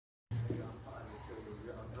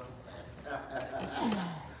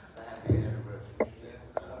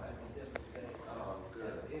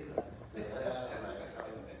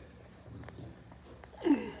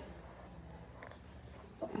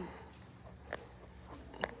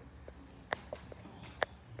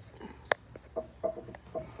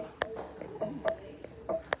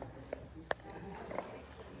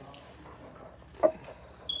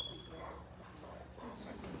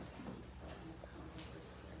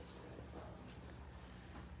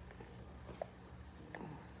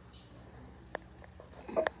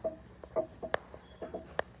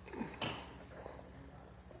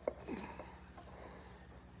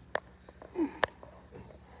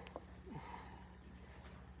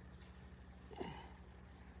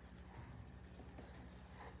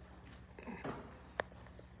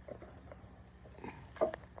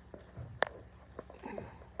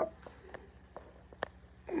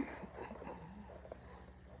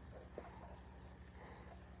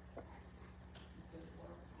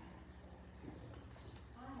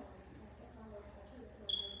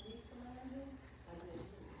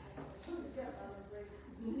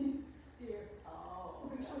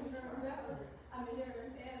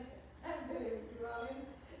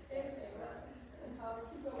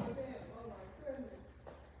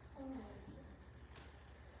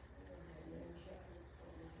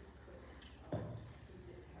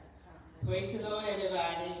Praise the Lord,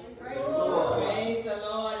 everybody. Praise the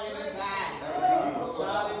Lord, everybody.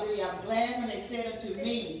 Hallelujah. I'm glad when they said unto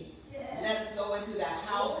me, let us go into the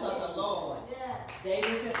house of the Lord.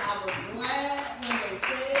 David said, I was glad when they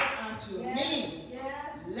said unto me,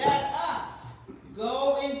 let us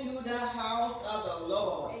go into the house of the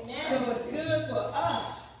Lord. So it's good for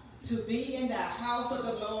us to be in the house of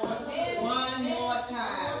the Lord one more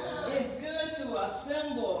time. It's good to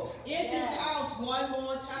assemble in this house one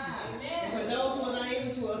more time. And for those who are not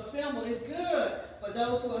able to assemble, it's good for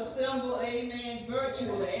those who assemble, amen,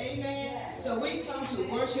 virtually, amen. So we come to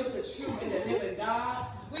worship the true and the living God.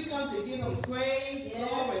 We come to give him praise,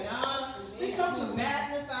 glory, and honor. We come to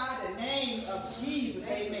magnify the name of Jesus,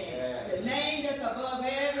 amen. The name that's above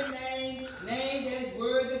every name, name that's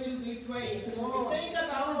worthy to be praised. So when we think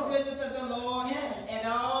about the goodness of the Lord and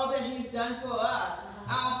all that he's done for us,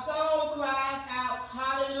 our soul cries out,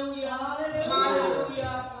 hallelujah,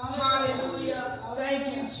 hallelujah, hallelujah. Thank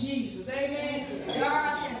you, Jesus, amen.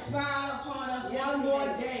 God has smiled upon us one more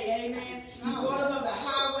day, amen. He brought us on the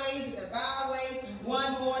highways and the byways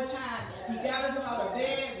one more time. He got us out of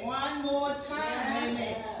bed one more time,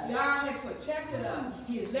 amen. God has protected us.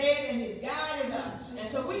 He's led and he's guided us. And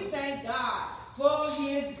so we thank God for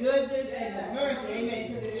his goodness and the mercy, amen.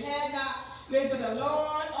 Because if it had not been for the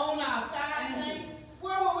Lord on our side, saints,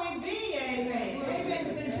 where would we be, amen? Amen.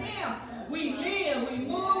 Because in him we live, we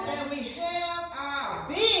move, and we have our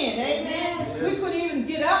being, amen. We couldn't even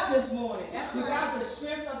get up this morning without the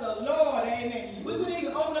strength of the Lord, amen. We couldn't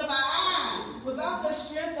even open up our eyes without the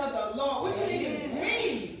strength of the Lord. We couldn't even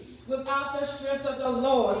breathe without the strength of the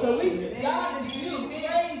Lord. So God is due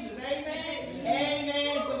praises, amen,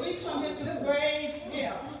 amen. So we come here to praise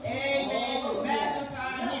him, amen, to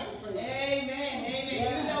magnify him, amen, amen.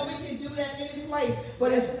 Even though we can do that any place,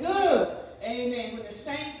 but it's good, amen, when the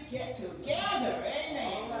saints get together,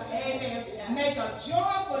 amen, amen, and make a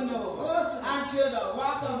joyful noise unto the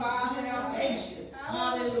rock of our salvation.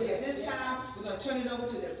 Hallelujah. This time we're going to turn it over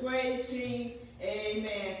to the praise team.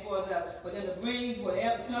 Amen. For them to bring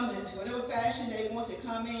whatever comes in, whatever fashion they want to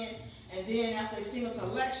come in. And then after they sing a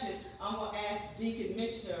selection, I'm going to ask Deacon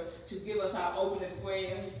Mitchell to give us our opening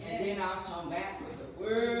prayer. And then I'll come back with the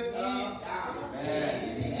word of God.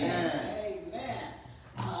 Amen. Amen. Amen.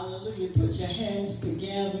 Hallelujah. Put your hands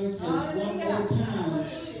together just one more time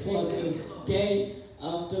for the day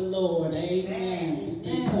of the Lord. Amen.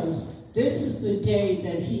 Because this is the day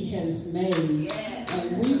that he has made,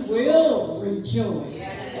 and we will rejoice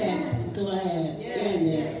and be glad in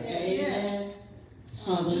it. Amen.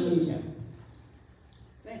 Hallelujah.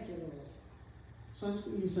 Thank you, Lord. Such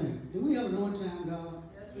what you think. Do we have an on-time God?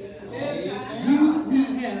 Yes, Do we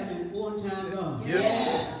have an on-time God? Yes.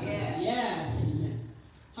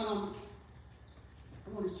 I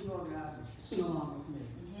want you all guys to sing along with me.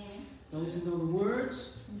 Those who know the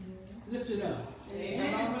words, lift it up. Is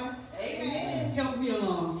that all right? Amen. Help me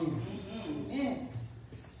along here. Amen.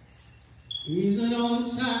 He's an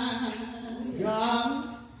on-time God.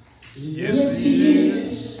 Yes, he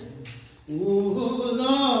is. Oh,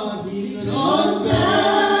 Lord, he's an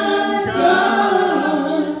on-time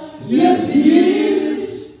God. Yes, he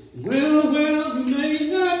is. Well, you may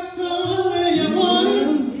not come where you want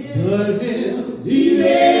him, but he'll be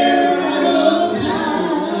there right on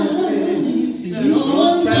time. He's an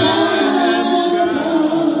on-time.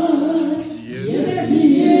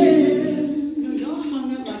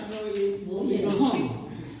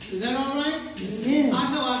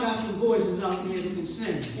 Voices out there who can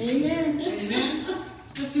sing. Amen. Amen.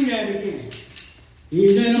 Let's do that again.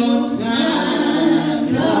 He's an on-time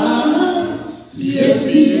God. Yes,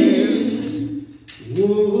 he is. Oh,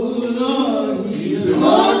 Lord, he's an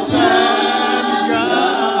on-time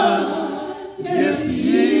God. Yes, he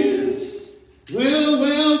is. Well,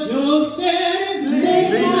 Job said, may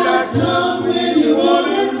not come when you want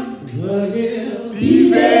him, but he'll be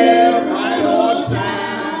there right on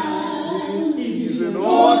time. He's an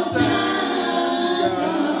on-time.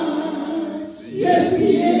 Yes,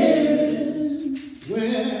 he is. Well,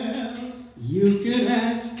 you can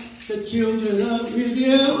ask the children of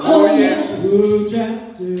Israel. Oh, yes. Who trapped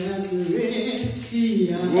at the Red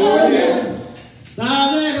Sea. Oh, yes. By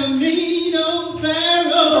that mean old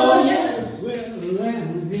Pharaoh. Oh, yes. Well,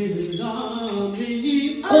 around his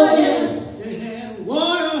army. Oh, yes. They had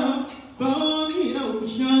water from the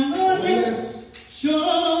ocean. Oh, yes.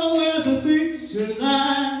 Sure where the picture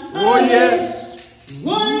lies. Oh, yes.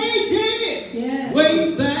 What he did. Yes. Way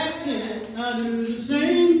back then, I do the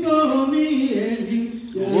same for me and you.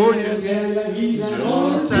 Oh, yes. He's an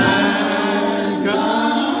on-time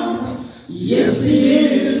God. Yes, he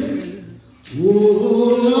is. Oh,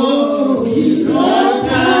 Lord, he's on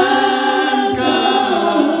time.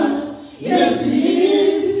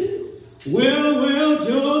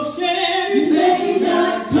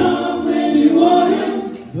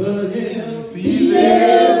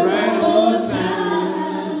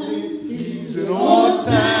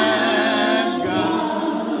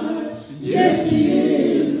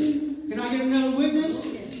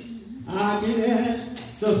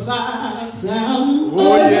 5,000.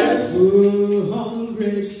 Oh, yes. Oh,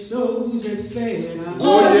 hungry souls that fed.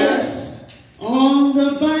 Oh, yes. On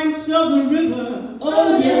the banks of the river.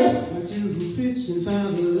 Oh, yes. But 2 fish and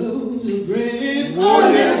 5 loaves of bread.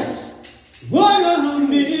 Oh, yes. What a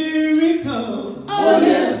miracle. Oh,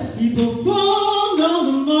 yes. People formed on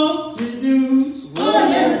the multitudes. Oh,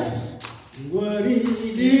 yes. What he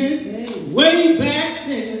did way back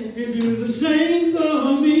then, he do the same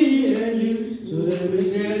for me and you. So let me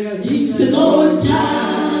tell you, he's an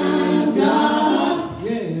on-time God.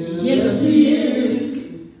 Yeah. Yes, he is.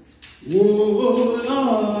 Oh,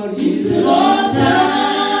 Lord, He's an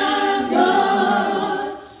on-time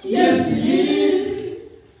God. Yes, he is.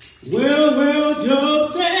 Well,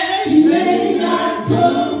 Job said He may not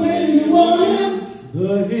come when you want him,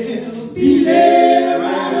 but he'll be there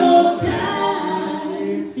right on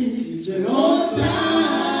time. He's an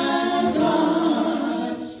On-time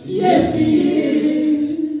God. Yes, he is.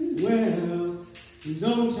 well, he's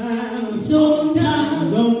on time. He's on time.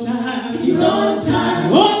 He's on time. He's on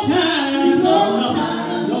time. On time. He's on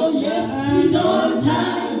time. Oh, yes, he's on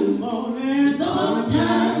time. Good morning. He's on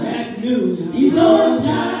time. Afternoon. He's on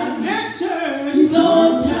time. Yes, sir. He's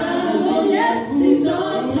on time. Oh, yes, he's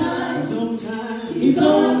on time. He's on time. He's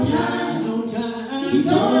on time. He's on time. He's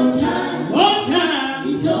on time. On time.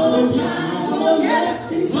 He's on time. Oh, yes,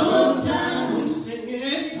 he's on time. Sing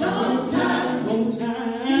it. He's on time. On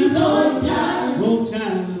time. He's on time. On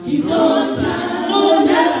time. He's on time. Oh,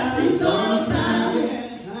 yes, he's on time.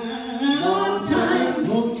 On time.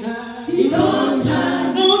 On time. He's on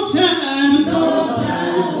time. On time. He's on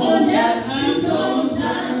time. Oh, yes, he's on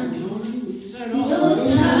time. He's on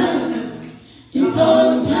time. He's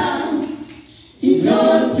on time. He's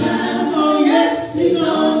on time. Oh, yes, he's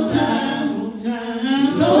on time.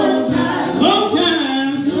 He's on time.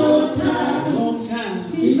 He's on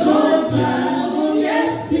time. He's on time. Oh,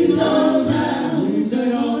 yes, he's on time. He's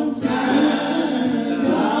on time.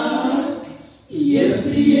 God.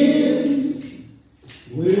 Yes, he is.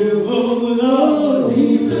 Lord,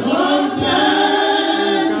 he's an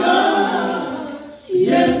on-time God.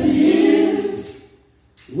 Yes, he is.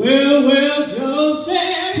 Well, Job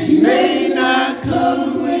said He may not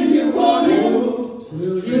come when you want him.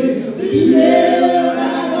 He'll be there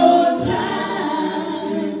right on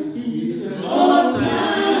time. He's an on-time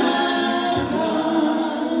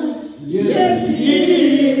God. Yes, he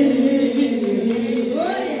is. Oh,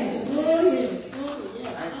 yes. Oh, yes.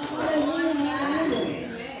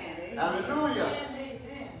 Hallelujah.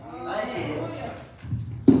 Thank you.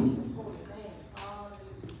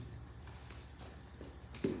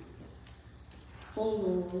 O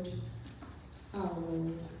Lord, our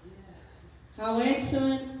Lord, how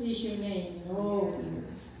excellent is your name in all the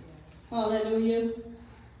earth. Hallelujah.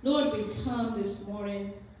 Lord, we come this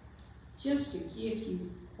morning just to give you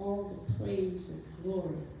all the praise and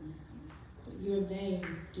glory that your name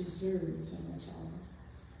deserves, Heavenly Father.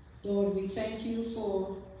 Lord, we thank you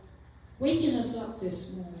for waking us up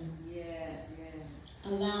this morning,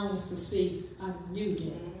 allowing us to see a new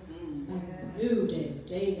day. A new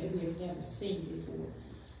day that we have never seen before.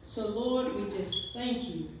 So, Lord, we just thank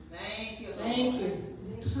you. Thank you. Thank you.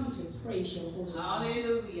 We come to praise your holy name.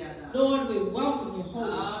 Hallelujah. God. Lord, we welcome your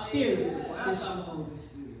Holy Spirit Hallelujah. this Welcome, morning. Holy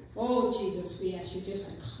Spirit. Oh, Jesus, we ask you just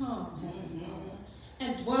to come, Heavenly Father,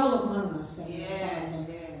 and dwell among us, Heavenly Father,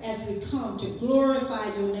 as we come to glorify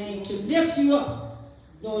your name, to lift you up.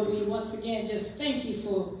 Lord, we once again just thank you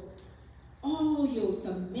for all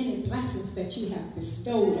the many blessings that you have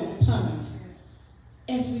bestowed upon us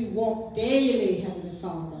as we walk daily, Heavenly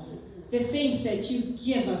Father. The things that you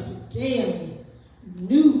give us daily,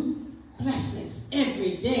 new blessings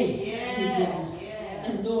every day you give us.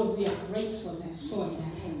 And Lord, we are grateful for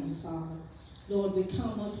that, Heavenly Father. Lord, we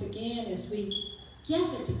come once again as we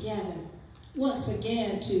gather together, once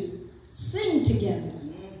again to sing together,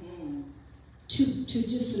 to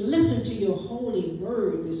just listen to your holy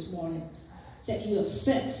word this morning that you have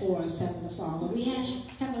set for us, Heavenly Father. We ask,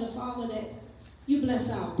 Heavenly Father, that you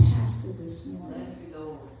bless our pastor this morning.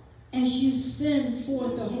 As you send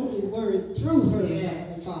forth the holy word through her,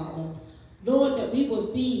 Heavenly Father. Lord, that we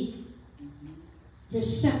will be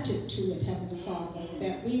receptive to it, Heavenly Father.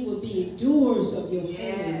 That we will be doers of your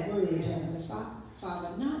holy word, Heavenly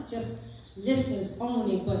Father. Not just listeners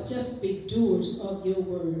only, but just be doers of your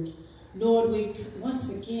word. Lord, once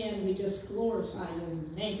again, we just glorify your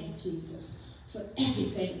name, Jesus, for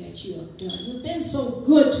everything that you have done. You've been so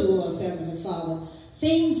good to us, Heavenly Father.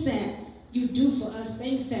 Things that you do for us,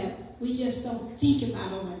 things that we just don't think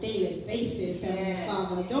about on a daily basis, Heavenly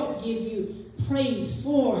Father. Don't give you praise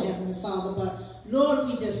for, Heavenly Father, but Lord,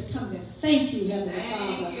 we just come to thank you, Heavenly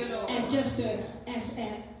Father, and just to, as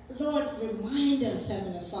Lord, remind us,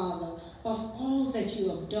 Heavenly Father, of all that you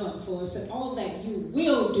have done for us and all that you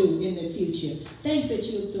will do in the future. Things that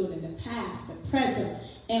you have done in the past, the present,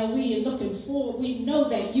 and we are looking forward. We know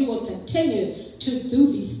that you will continue to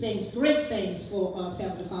do these things, great things for us,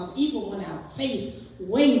 Heavenly Father, even when our faith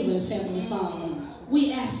wavers, Heavenly Father.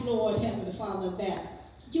 We ask, Lord, Heavenly Father, that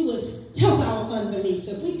you will help our unbelief.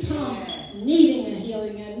 If we come needing a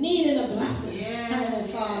healing and needing a blessing, Heavenly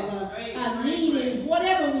Father, needing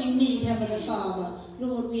whatever we need, Heavenly Father,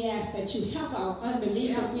 Lord, we ask that you help our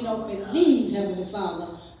unbelief if we don't believe, Heavenly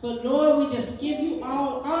Father. But Lord, we just give you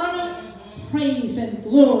all honor, praise, and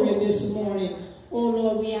glory this morning. Oh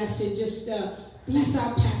Lord, we ask you just bless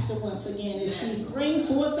our pastor once again as she bring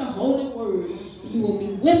forth the holy word. You will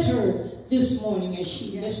be with her this morning as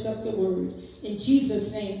she lifts up the word. In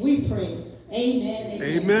Jesus' name we pray. Amen.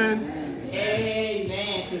 Amen.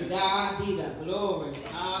 Amen. To God be the glory.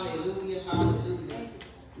 Hallelujah. Hallelujah.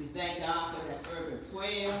 We thank God for that fervent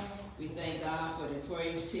prayer. We thank God for the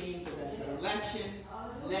praise team for the selection.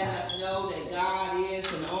 Let us know that God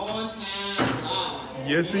is an on-time God.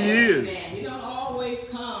 Yes, he is. Amen. He don't always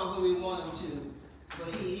come when we want him to,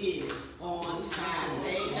 but he is on time.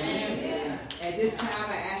 Amen. At this time,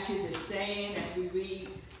 I ask you to stand as we read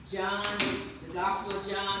John, the Gospel of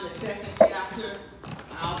John, the 2nd chapter.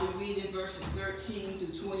 I'll be reading verses 13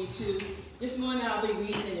 through 22. This morning I'll be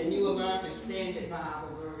reading in the New American Standard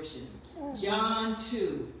Bible version. John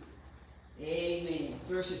 2. Amen.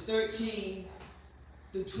 Verses 13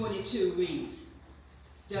 through 22 reads,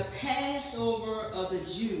 "The Passover of the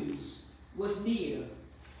Jews was near,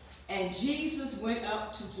 and Jesus went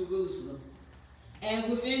up to Jerusalem.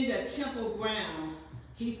 And within the temple grounds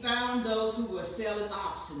he found those who were selling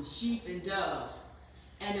oxen, sheep, and doves,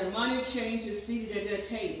 and the money changers seated at their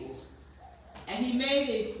tables. And he made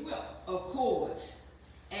a whip of cords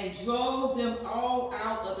and drove them all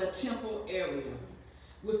out of the temple area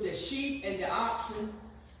with the sheep and the oxen,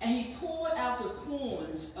 and he poured out the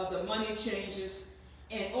coins of the money changers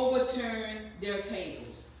and overturned their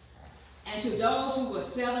tables. And to those who were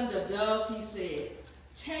selling the doves he said,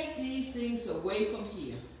 'Take these things away from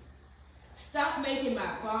here. Stop making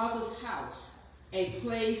my Father's house a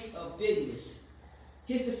place of business.'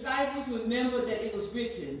 His disciples remembered that it was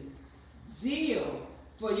written, 'Zeal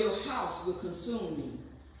for your house will consume me.'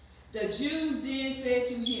 The Jews then said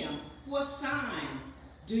to him, 'What sign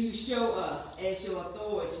do you show us as your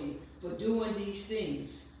authority for doing these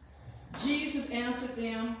things?' Jesus answered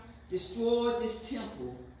them, 'Destroy this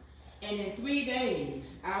temple, and in 3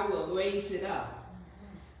 days I will raise it up.'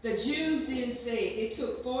 The Jews then said, 'It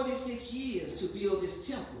took 46 years to build this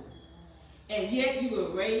temple, and yet you will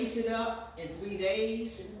raise it up in 3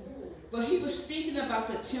 days?' But he was speaking about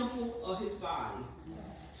the temple of his body.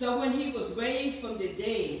 So when he was raised from the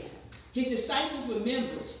dead, his disciples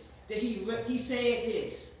remembered that he said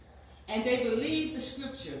this, and they believed the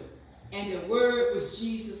scripture and the word which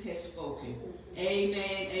Jesus had spoken.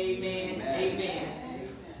 Amen, amen,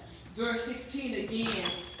 amen. Verse 16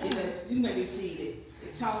 again, you may be seated.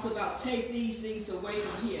 It talks about, 'Take these things away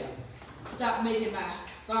from here. Stop making my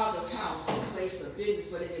Father's house a place of business.'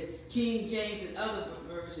 But in the King James and other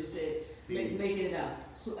versions it said, making it a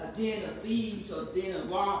den of thieves or den of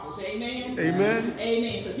robbers. Amen? Amen.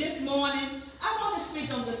 Amen. So this morning, I want to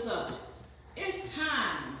speak on the subject. It's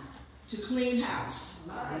time to clean house.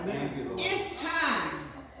 It's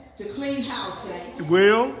time to clean house, saints.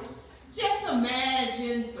 Well, Just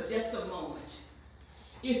imagine for just a moment,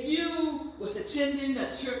 if you was attending a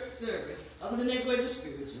church service, other than that greater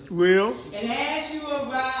spiritual, well, and as you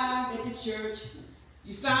arrived at the church,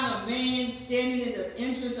 you found a man standing in the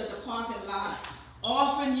entrance of the parking lot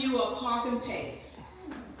offering you a parking pass.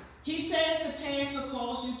 He says the pass will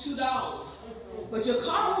cost you $2, but your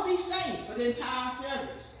car will be safe for the entire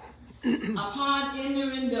service. Upon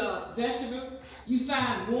entering the vestibule, you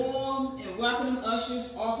find warm and welcoming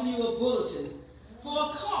ushers offering you a bulletin for a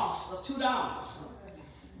cost of $2.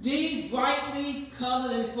 These brightly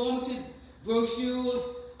colored and informative brochures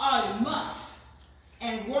are a must,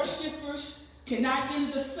 and worshipers cannot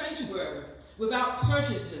enter the sanctuary without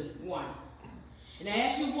purchasing one. And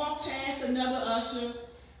as you walk past another usher,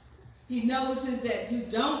 he notices that you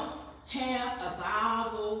don't have a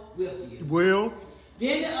Bible with you. well,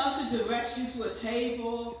 Then the usher directs you to a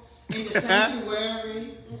table in the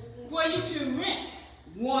sanctuary where you can rent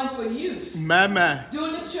one for use my.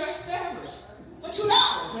 during the church service for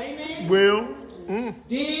 $2. Amen. Well,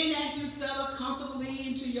 Then as you settle comfortably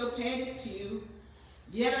into your padded pew,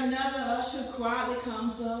 yet another usher quietly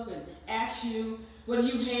comes up and asks you whether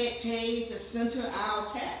you had paid the center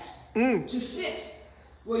aisle tax to sit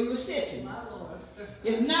where you were sitting.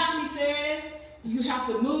 If not, he says, you have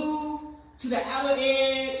to move to the outer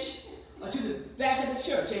edge or to the back of the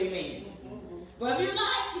church, amen. But if you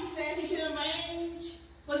like, he said he can arrange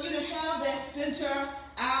for you to have that center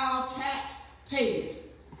aisle tax payment.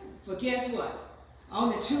 For guess what?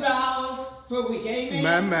 Only $2 per week,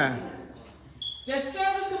 amen. Man. The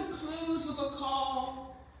service concludes with a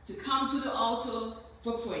call to come to the altar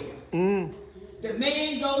for prayer. The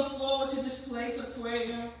man goes forward to this place of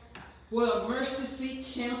prayer where a mercy seat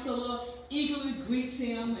counselor eagerly greets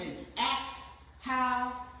him and asks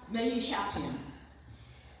how may he help him.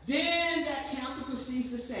 Then that counselor proceeds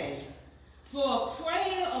to say, for a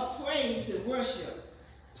prayer of praise and worship,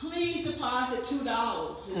 please deposit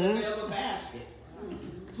 $2 in the available basket.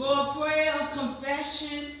 For a prayer of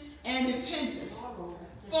confession and repentance,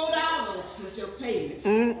 $4 is your payment.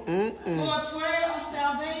 For a prayer of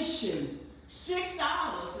salvation,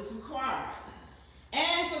 $6 is required.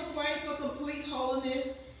 And for prayer for complete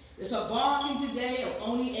holiness, it's a bargain today of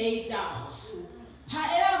only $8.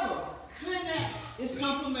 However, Kleenex is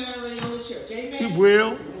complimentary on the church. Amen? It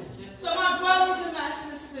will. So my brothers and my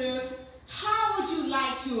sisters, how would you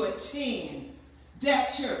like to attend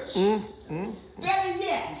that church? Better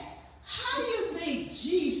yet, how do you think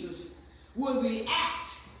Jesus would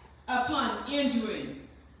react upon entering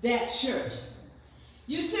that church?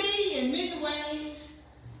 You see, in many ways,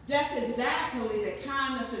 that's exactly the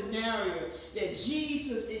kind of scenario that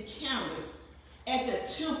Jesus encountered at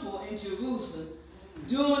the temple in Jerusalem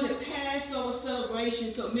during the Passover celebration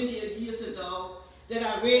so many years ago that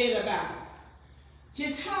I read about.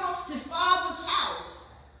 His house, his father's house,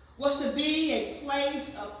 was to be a place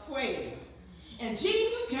of prayer. And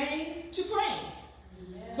Jesus came to pray.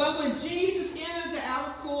 But when Jesus entered the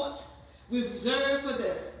outer courts reserved for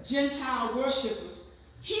the Gentile worshipers,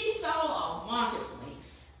 he saw a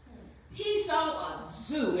marketplace. He saw a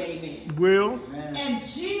zoo, amen. Will. And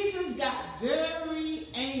Jesus got very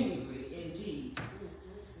angry indeed.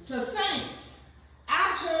 So saints,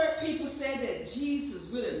 I've heard people say that Jesus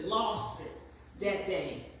really lost it that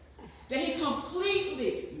day. That he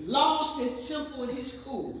completely lost his temple and his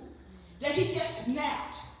school. That he just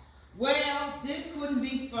snapped. Well, this couldn't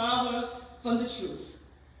be further from the truth.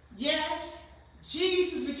 Yes,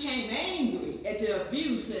 Jesus became angry at the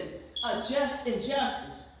abuse and injustice.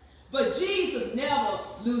 But Jesus never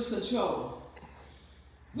loses control.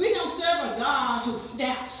 We don't serve a God who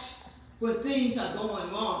snaps when things are going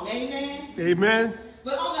wrong. Amen? Amen.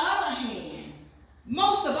 But on the other hand,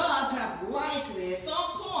 most of us have likely at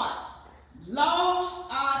some point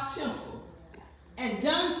lost our temple and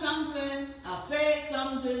done something or said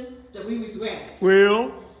something that we regret.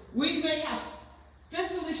 Will. We may have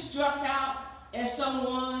physically struck out at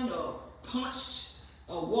someone or punched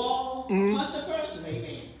a wall, punched a person,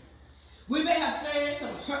 amen. We may have said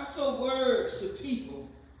some hurtful words to people.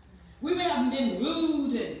 We may have been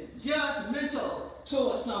rude and judgmental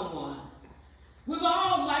towards someone. We've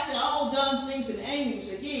all likely all done things in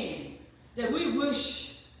anguish again that we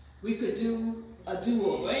wish we could do a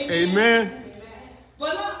do-over. Amen. Amen.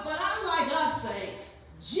 But unlike us saints,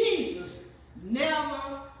 Jesus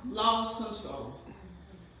never lost control.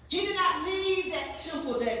 He did not leave that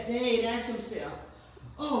temple that day and ask himself,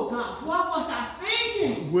 oh God, what was I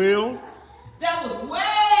thinking? Will. That was way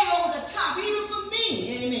over the top, even for me.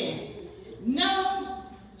 Amen. No,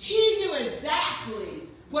 he knew exactly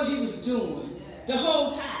what he was doing the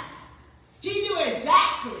whole time. He knew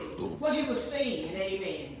exactly what he was saying.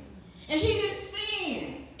 Amen. And he didn't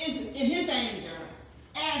sin in his anger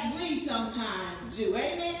as we sometimes do.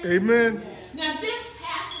 Amen. Amen. Now this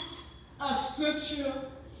passage of scripture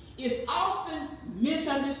is often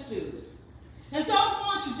misunderstood. And so I'm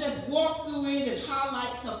going to just walk through it and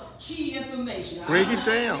highlight some key information. Break it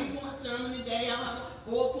down. I don't have a 3-point sermon today. I don't have a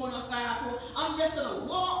 4-point or 5-point. I'm just going to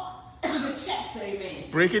walk through the text, amen.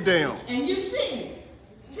 Break it down. And you see,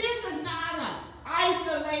 this is not an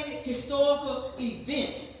isolated historical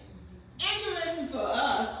event. Interesting for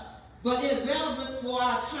us, but irrelevant for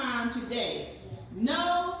our time today.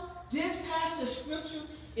 No, this passage of scripture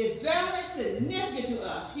is very significant to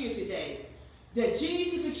us here today. That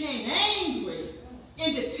Jesus became angry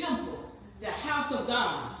in the temple, the house of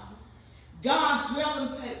God, God's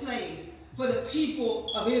dwelling place for the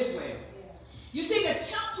people of Israel. You see, the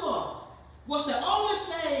temple was the only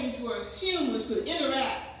place where humans could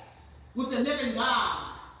interact with the living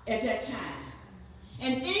God at that time.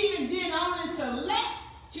 And even then, only select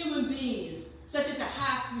human beings, such as the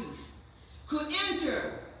high priest, could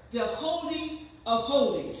enter the Holy of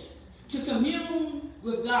Holies to commune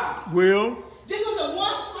with God. Will. This was the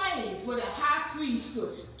one place where the high priest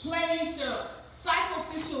could place their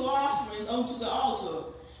sacrificial offerings onto the altar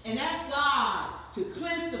and ask God to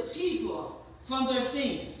cleanse the people from their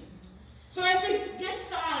sins. So as we get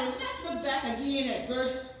started, let's look back again at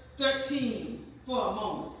verse 13 for a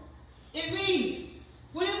moment. It reads,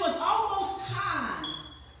 when it was almost time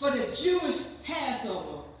for the Jewish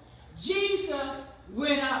Passover, Jesus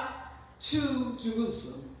went up to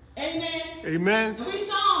Jerusalem. Amen? Amen. And we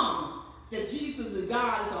saw that Jesus is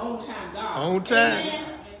God, is an on-time God. On time.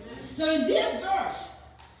 Amen? So in this verse,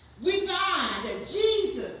 we find that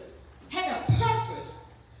Jesus had a purpose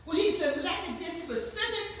when he selected this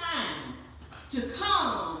specific time to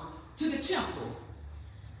come to the temple.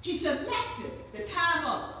 He selected the time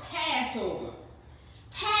of Passover.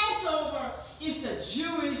 Passover is the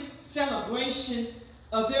Jewish celebration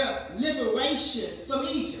of their liberation from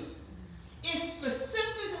Egypt. It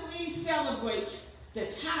specifically celebrates the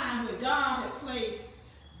time when God had placed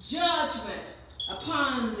judgment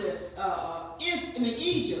upon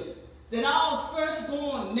Egypt, that all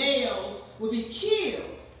firstborn males would be killed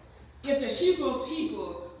if the Hebrew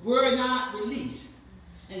people were not released.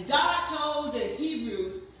 And God told the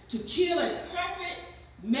Hebrews to kill a perfect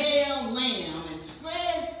male lamb and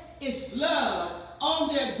spread its blood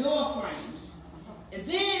on their door frames. And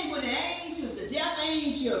then when the death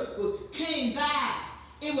angel came by,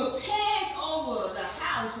 it would pass over the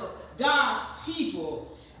house of God's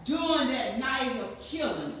people during that night of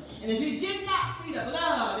killing. And if he did not see the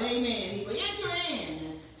blood, amen, he would enter in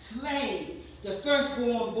and slay the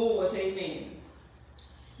firstborn boys, amen.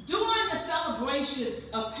 During the celebration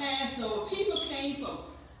of Passover, people came from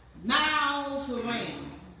miles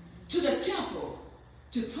around to the temple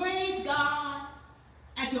to praise God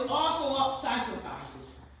and to offer up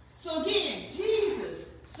sacrifices. So again, Jesus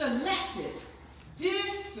selected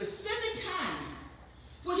this specific time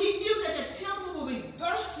when he knew that the temple would be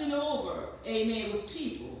bursting over, amen, with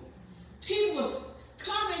people. People was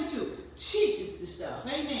coming to teach the stuff,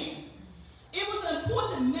 amen. It was an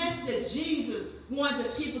important message that Jesus wanted the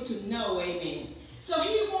people to know, amen. So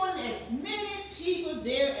he wanted as many people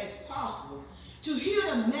there as possible to hear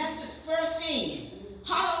the message firsthand,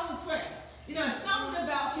 hot off the press. You know, it's something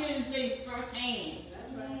about hearing things firsthand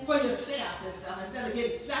for yourself and stuff instead of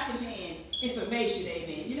getting secondhand information,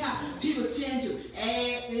 amen. You know how people tend to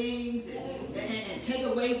add things and take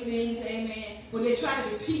away things, amen, when they try to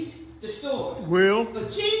repeat the story. Well,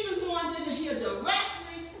 but Jesus wanted to hear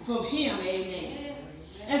directly from him, amen.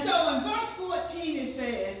 And so in verse 14 it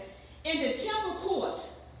says, in the temple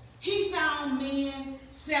courts, he found men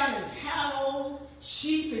selling cattle,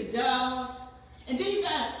 sheep, and doves. And then he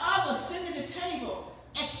found others sitting at the table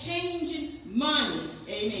exchanging money,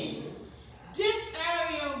 amen. This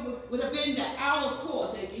area would have been the outer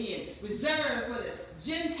courts, again, reserved for the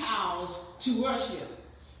Gentiles to worship.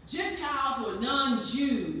 Gentiles were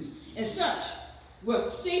non-Jews, and such were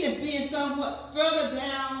seen as being somewhat further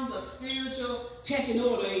down the spiritual pecking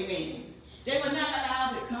order, amen. They were not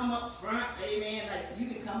allowed to come up front, amen, like you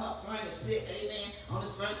can come up front and sit, amen, on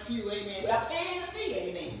the front pew, amen, without paying a fee,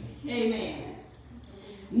 amen, amen.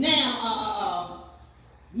 Now,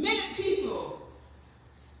 many people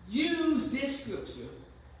use this scripture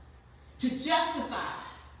to justify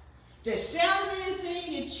that selling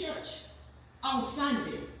anything in church on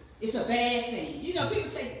Sunday is a bad thing. You know, people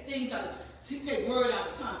take things out of, take word out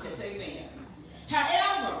of context, amen.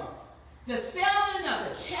 However, the selling of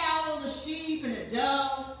the cattle, the sheep, and the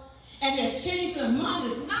doves, and the exchange of money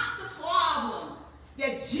is not the problem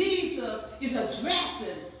that Jesus is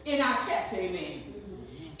addressing in our text, amen.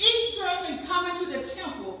 Each person coming to the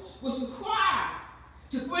temple was required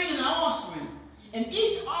to bring an offering, and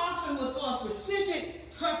each offering was for a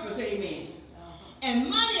specific purpose, amen. And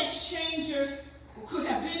money exchangers could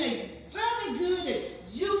have been a very good and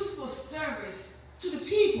useful service to the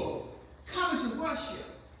people coming to worship.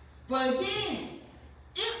 But again,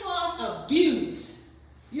 it was abused.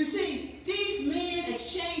 You see, these men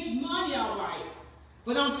exchanged money all right,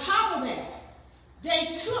 but on top of that, they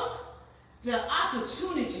took the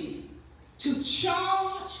opportunity to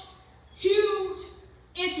charge huge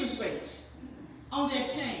interest rates on the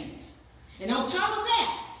exchange. And on top of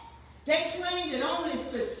that, they claimed that only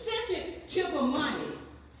specific temple money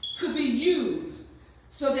could be used,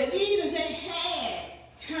 so that even they had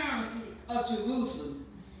currency of Jerusalem,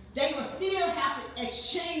 they would still have to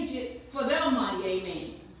exchange it for their money,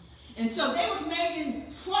 amen. And so they was making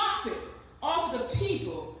profit off the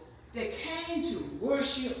people that came to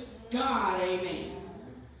worship God, amen.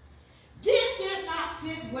 This did not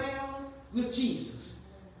sit well with Jesus,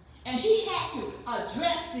 and he had to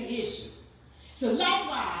address the issue. So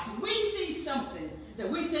likewise, we see something that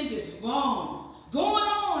we think is wrong going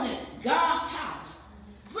on in God's house.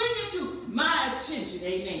 Bring it to my attention,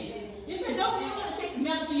 amen. Amen. Don't you want to take the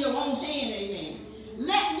matter to your own hand, amen.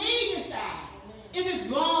 Let me decide if it's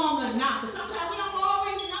wrong or not. Because sometimes we don't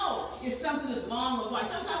always know if something is wrong or right.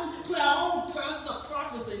 Sometimes we put our own personal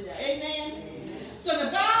preference in there. Amen? So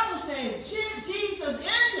the Bible says Jesus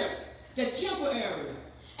entered the temple area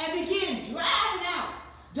and began driving out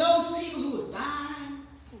those people who were buying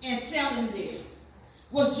and selling there.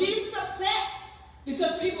 Was Jesus upset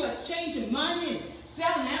because people were exchanging money and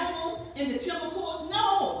selling animals in the temple courts?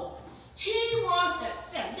 No. He was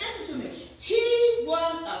upset. Listen to me. He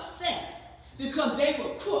was upset because they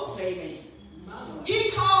were crooks. Amen.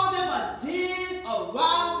 He called them a den of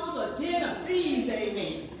robbers, a den of thieves.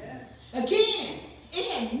 Amen. Again,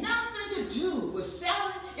 it had nothing to do with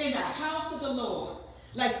selling in the house of the Lord,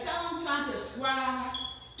 like some trying to ascribe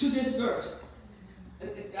to this verse. I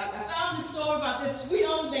found this story about this sweet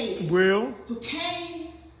old lady who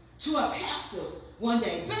came to a pastor one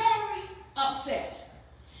day very upset.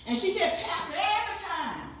 And she said, Pastor, every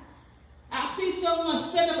time I see someone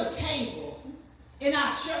set up a table in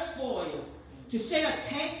our church foyer to sell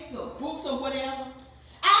tapes or books or whatever,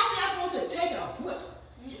 I just want to take a whip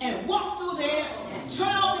and walk through there and turn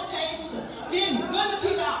on the tables and then run the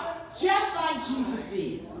people out just like Jesus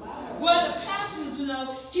did. Well, the pastor,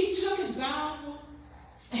 he took his Bible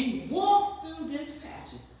and he walked through this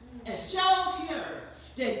passage and showed her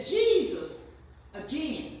that Jesus,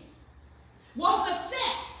 again, wasn't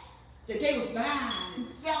upset that they was buying and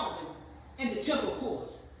selling in the temple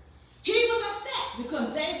courts. He was upset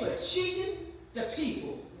because they were cheating the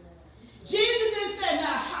people. Jesus didn't say my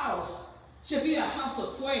house should be a house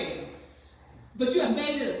of prayer, but you have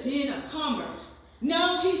made it a den of commerce.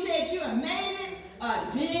 No, he said you have made it a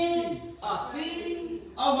den of thieves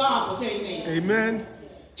or robbers. Amen. Amen.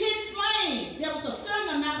 He explained there was a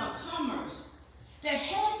certain amount of commerce that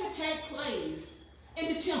had to take place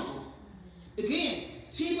in the temple. Again,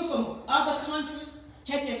 people from other countries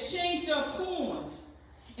had to exchange their coins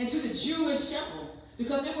into the Jewish shekel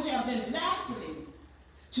because it would have been blasphemy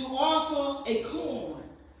to offer a coin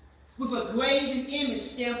with a graven image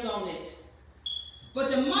stamped on it. But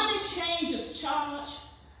the money changers charged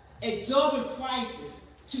exorbitant prices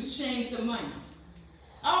to change the money.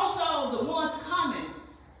 Also, the ones coming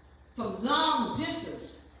from long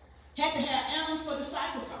distance had to have animals for the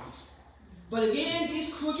sacrifice. But again,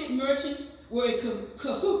 these crooked merchants were in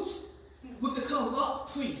cahoots with the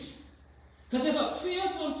corrupt priests. Because if a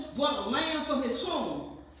priest brought a lamb from his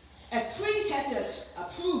home, a priest had to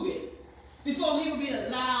approve it before he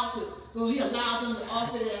allowed them to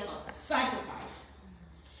offer it as a sacrifice.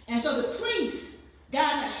 And so the priest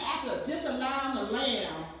got in the habit of disallowing the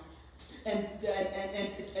lamb and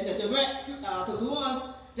the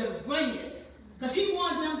one that was bringing it, because he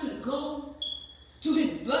wanted them to go to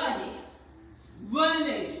his buddy running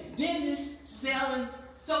a business selling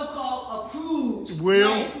so-called approved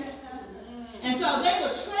land. And so they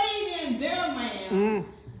would trade in their lamb,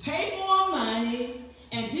 pay more money,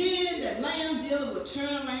 and then the lamb dealer would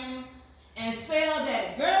turn around and sell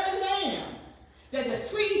that very lamb that the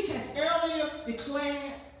priest had earlier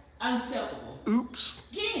declared unsellable. Oops.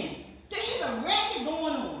 Again, they had a racket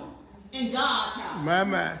going on in God's house.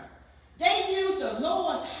 My. They used the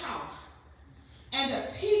Lord's house and the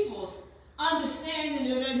people's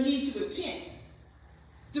understanding of their need to repent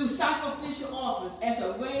through sacrificial offerings as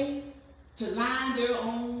a way to line their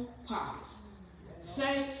own pockets.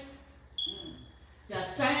 Saints, the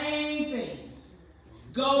same thing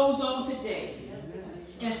goes on today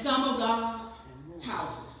in some of God's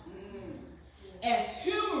houses. As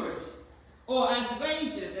humorous or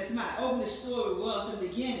outrageous as my opening story was in the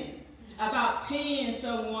beginning about paying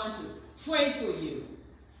someone to pray for you,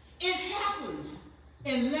 it happens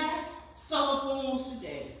in less subtle forms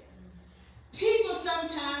today. People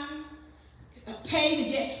sometimes pay to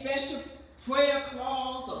get special prayer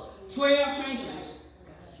cloths or prayer handkerchiefs.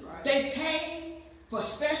 They pay for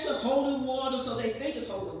special holy water, so they think it's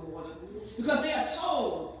holy water, because they are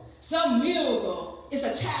told some miracle is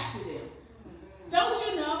attached to them. Don't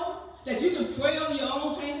you know that you can pray over your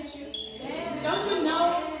own handkerchief? Don't you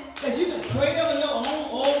know that you can pray over your own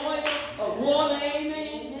oil or water?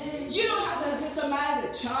 Amen. You don't have to get somebody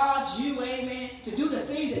to charge you, amen, to do the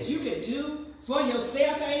things that you can do for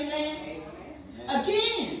yourself, amen.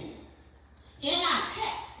 Again, in our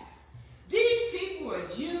text, these people were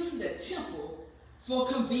using the temple for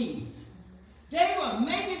convenience. They were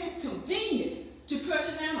making it convenient to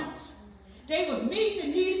purchase animals. They was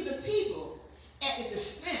meeting the needs of the people at the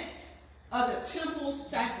expense of the temple's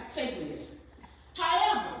sacredness.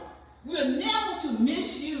 However, we're never to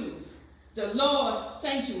misuse the Lord's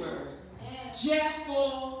sanctuary just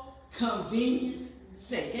for convenience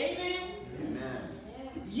sake. Amen? Amen.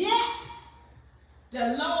 Yet,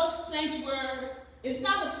 the Lord's sanctuary is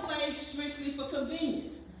not a place pray strictly for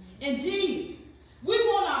convenience. Indeed, we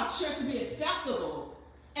want our church to be acceptable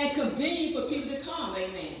and convenient for people to come,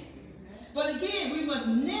 amen. But again, we must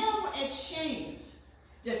never exchange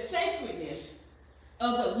the sacredness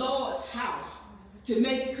of the Lord's house to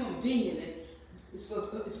make it convenient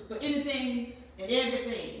for anything and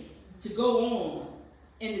everything to go on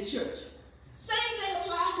in the church. Same thing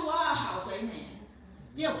applies to our house, amen.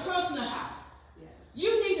 Your personal house.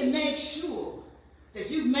 You need to make sure that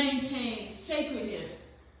you maintain sacredness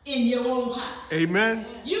in your own house. Amen.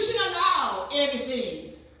 You should allow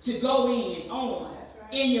everything to go on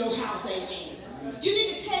in your house, amen. You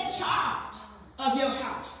need to take charge of your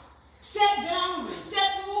house. Set boundaries,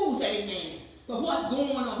 set rules, amen, for what's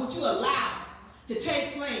going on, what you allow to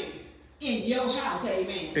take place in your house,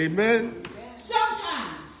 amen. Amen.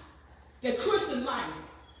 Sometimes the Christian life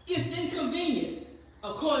is inconvenient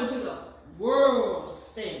according to the world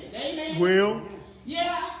standard, amen. Well,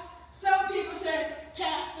 Yeah, some people say,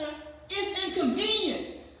 Pastor, it's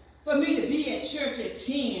inconvenient for me to be at church at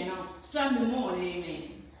 10 on Sunday morning, amen.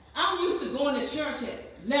 I'm used to going to church at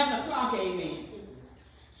 11 o'clock, amen.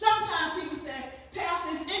 Sometimes people say,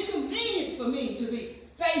 Pastor, it's inconvenient for me to be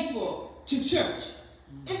faithful to church.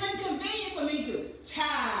 It's inconvenient for me to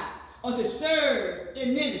tithe or to serve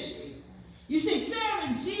in ministry. You see,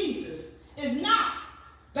 serving Jesus is not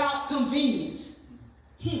about convenience.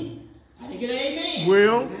 I didn't get an amen.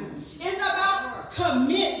 well, It's about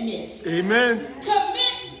commitment. amen.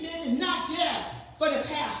 Commitment is not just for the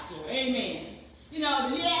pastor. Amen. You know,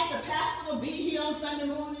 do you ask the pastor to be here on Sunday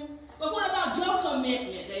morning? But what about your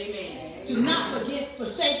commitment? Amen. To not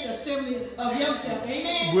forsake the assembly of yourself.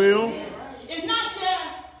 Amen. Well, It's not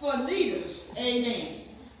just for leaders. Amen.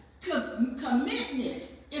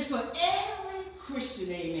 Commitment is for every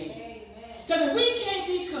Christian. Amen. Because if we can't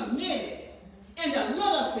be committed in the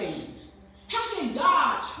little things, how can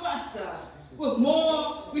God trust us with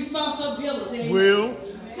more responsibility? Amen. well,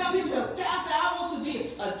 Some people say, Pastor, I want to be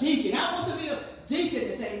a deacon. I want to be a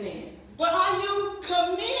deaconess, amen. But are you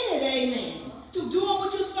committed, amen, to doing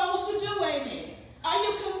what you're supposed to do, amen? Are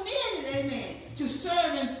you committed, amen, to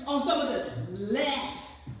serving on some of the less,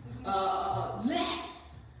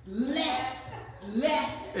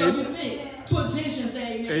 so you think, positions,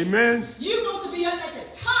 amen? amen. You want to be up at the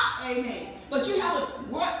top, amen. But you have to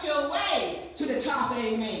work your way to the top,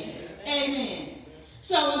 amen. Amen.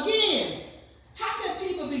 So again, how can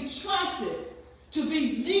people be trusted to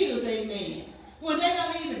be leaders, amen, when they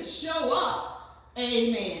don't even show up,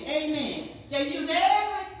 amen, amen. They use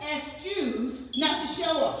every excuse not to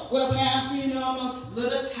show up. Well, Pastor, you know, I'm a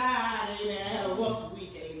little tired, amen. I had a rough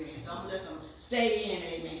week, amen, so I'm just going to stay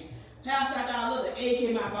in, amen. Pastor, I got a little ache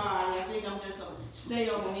in my body. I think I'm just going to stay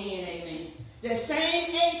on in, amen. That same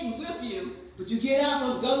ache is with you, but you get up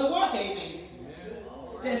and go to work, amen.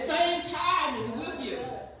 That same tiredness is with you,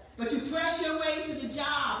 but you press your way to the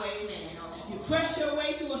job, amen. Or you press your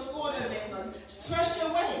way to a sport event, or you press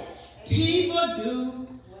your way. People do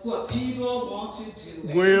what people want to do,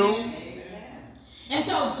 amen. Well, And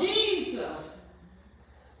so Jesus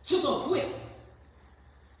took a whip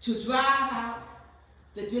to drive out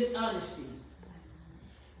the dishonesty.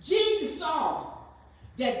 Jesus saw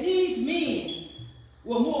that these men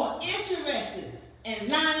were more interested in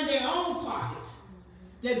lining their own pockets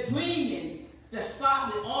than bringing the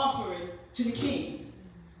spotless offering to the king.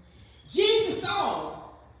 Jesus saw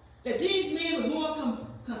that these men were more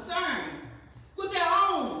concerned with their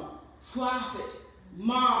own profit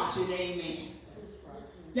margin, amen,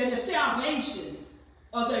 than the salvation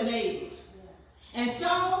of their neighbors. And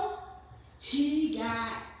so he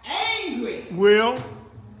got angry. well,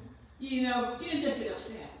 You know, he didn't just get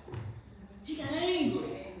upset. He got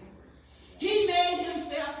angry. He made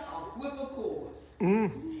himself a whip of cords.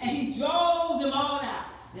 And he drove them all out.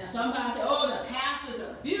 Now somebody said, oh, the pastor's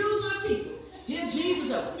abusing the people. Here Jesus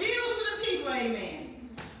abusing the people, amen.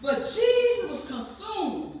 But Jesus was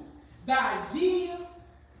consumed by zeal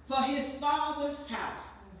for his Father's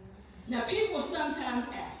house. Now people sometimes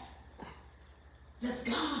ask, does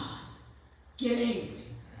God get angry?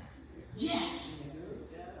 Yes,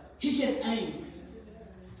 he gets angry.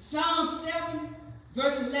 Psalm 7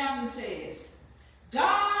 verse 11 says,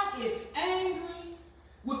 God is angry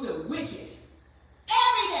with the wicked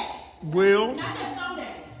every day. well, Not just some days.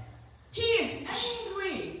 He is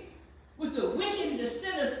angry with the wicked and the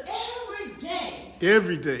sinners every day.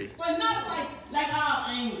 every day. But it's not like our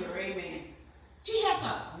anger, amen. He has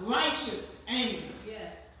a righteous anger.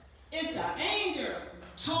 Yes. It's the anger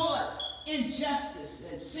towards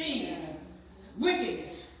injustice and sin and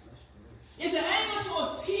wickedness. It's the anger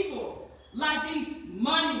towards people like these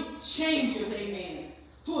money changers, amen,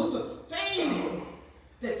 who are profaning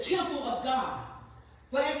the temple of God.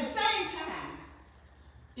 But at the same time,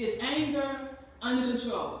 is anger under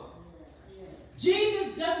control?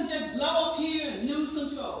 Jesus doesn't just blow up here and lose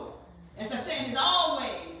control. As I said, he's always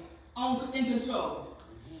in control.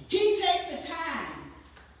 He takes the time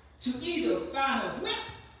to either find a whip,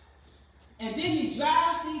 and then he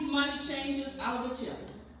drives these money changers out of the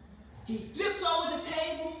temple. He flips over the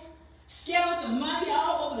tables, scatters the money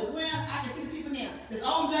all over the ground. I can see the people now that's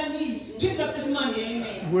on their knees, pick up this money,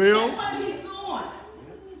 amen. Well, and what is he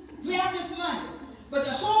doing? Grab this money. But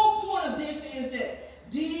the whole point of this is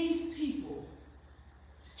that these people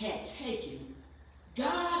had taken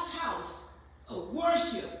God's house of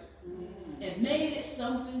worship and made it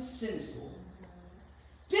something sinful.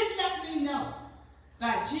 This lets me know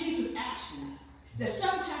by Jesus' actions that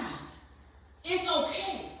sometimes it's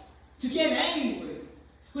okay to get angry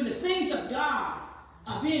when the things of God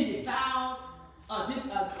are being defiled or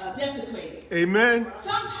desecrated. amen.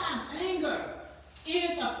 Sometimes anger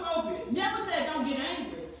is appropriate. Never said don't get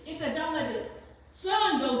angry. It said don't let the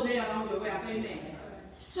sun go down on your wrath. Amen.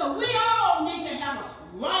 So we all need to have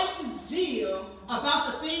a righteous zeal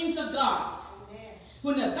about the things of God.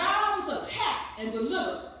 When the Bible is attacked and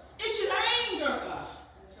belittled, it should anger us.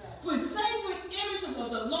 When sacred images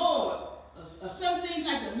of the Lord, some things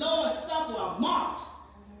like the Lord's Supper are mocked,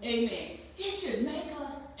 amen, it should make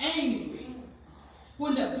us angry.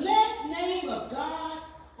 When the blessed name of God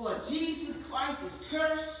or Jesus Christ is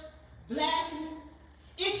cursed, blasphemed,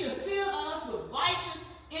 it should fill us with righteous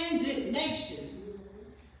indignation.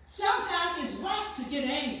 Sometimes it's right to get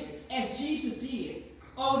angry, as Jesus did,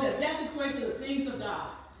 over the desecration of the things of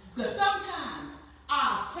God. Because sometimes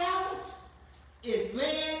our silence is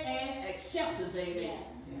read as acceptance, amen.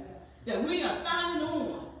 That we are signing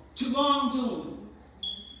on to wrongdoing.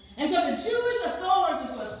 And so the Jewish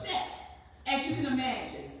authorities were set, as you can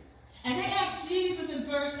imagine. And they asked Jesus in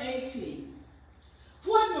verse 18,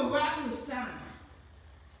 what miraculous sign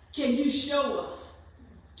can you show us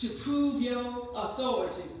to prove your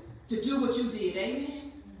authority to do what you did?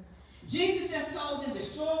 Amen. Jesus has told them,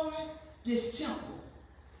 destroy this temple,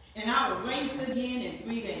 and I will raise it again in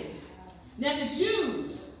 3 days. Now the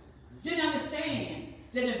Jews didn't understand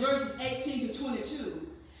that in verses 18 to 22,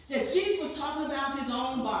 that Jesus was talking about his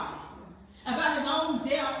own body, about his own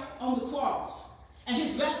death on the cross, and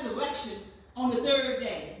his resurrection on the 3rd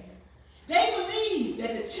day. They believed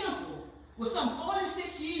that the temple was some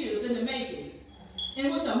 46 years in the making, and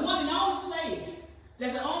it was the one and only place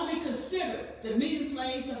that could only be considered the meeting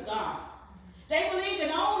place of God. They believed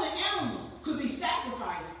that only animals could be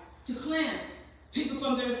sacrificed to cleanse people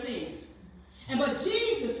from their sins. But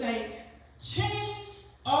Jesus, saints, changed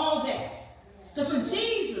all that. Because when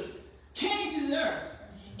Jesus came to the earth,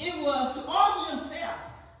 it was to offer himself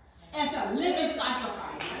as a living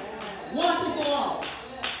sacrifice, once and for all.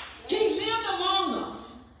 He lived among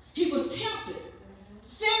us. He was tempted,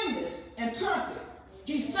 sinless, and perfect.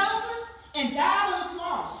 He suffered and died on the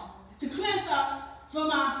cross to cleanse us from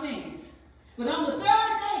our sins. But on the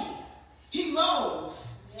 3rd day, he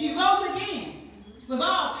rose. He rose again with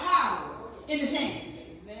all power in his hands.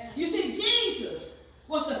 You see, Jesus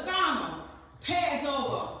was the final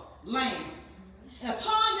Passover lamb. And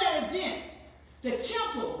upon that event, the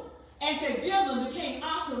temple as a building became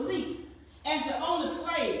obsolete as the only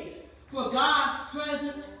place where God's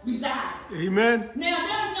presence resided. Amen. Now,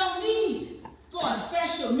 there's no need for a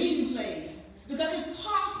special meeting place because it's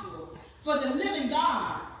possible for the living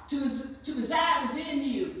God to reside within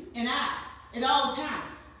you and I at all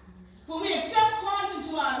times. When we accept Christ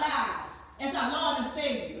into our lives as our Lord and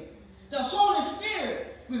Savior, the Holy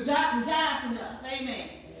Spirit resides in us. Amen.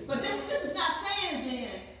 But this is not saying then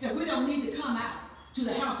that we don't need to come out to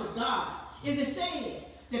the house of God. It is saying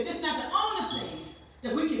that this is not the only place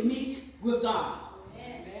that we can meet with God.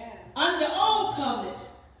 Amen. Under the old covenant,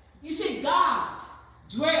 you see, God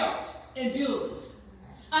dwelt in buildings.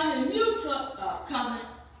 Under the new covenant,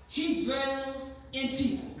 he dwells in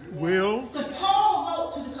people. Will. Because Paul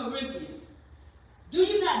wrote to the Corinthians, do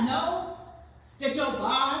you not know that your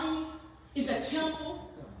body is a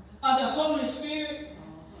temple of the Holy Spirit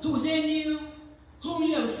who's in you, whom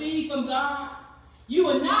you have received from God? You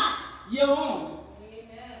are not your own.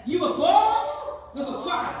 Amen. You were bought with a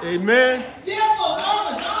price. Amen. Therefore,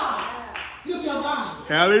 honor God with your body.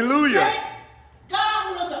 Hallelujah. Saints,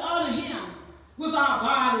 God wants us to honor him with our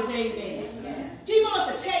bodies. Amen. Amen. He wants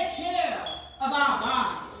us to take care of our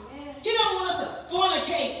bodies. Amen. He don't want us to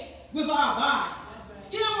fornicate with our bodies.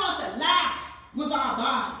 He don't want us to lie with our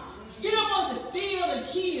bodies. He don't want us to steal and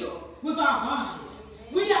kill with our bodies.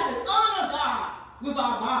 We have to honor God with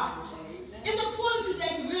our bodies. It's important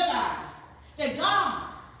today to realize that God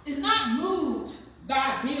is not moved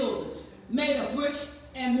by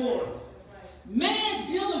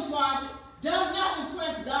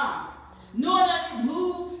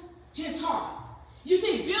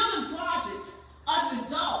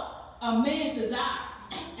a man's desire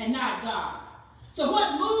and not God. So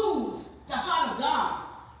what moves the heart of God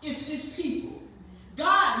is his people.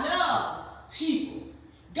 God loves people.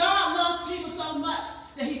 God loves people so much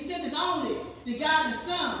that he sent his only begotten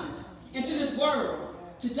Son into this world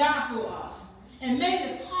to die for us and make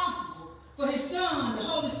it possible for his Son, the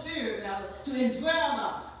Holy Spirit, to indwell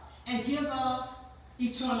us and give us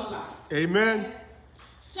eternal life. Amen.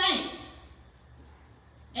 Saints,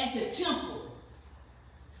 as the temple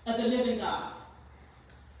of the living God,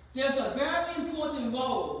 there's a very important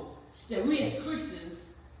role that we as Christians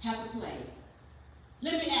have to play.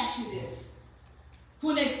 Let me ask you this.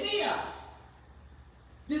 When they see us,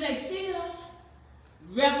 do they see us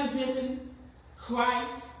representing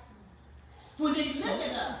Christ? When they look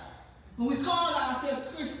at us, when we call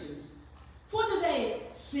ourselves Christians, what do they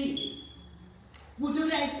see? Well, do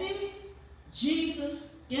they see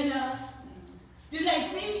Jesus in us? Do they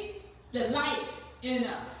see the light in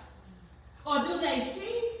us? Or do they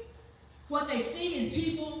see what they see in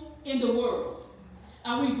people in the world?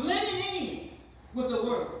 Are we blending in with the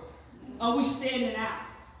world? Are we standing out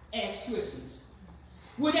as Christians?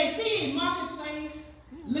 Will they see a marketplace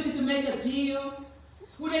looking to make a deal?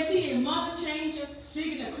 Will they see a money changer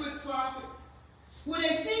seeking a quick profit? Will they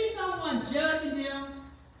see someone judging them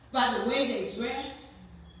by the way they dress,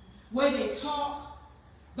 way they talk,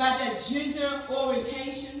 by their gender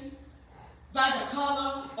orientation, by the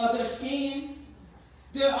color of their skin,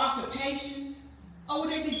 their occupations? Or will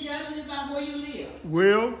they be judging it by where you live?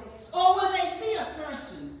 Will. Or will they see a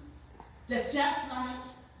person that's just like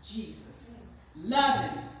Jesus?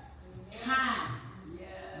 Loving, kind,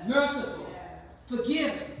 merciful,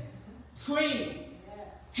 forgiving, praying,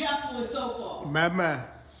 helpful, and so forth. Man.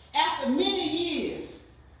 After many years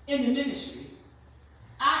in the ministry,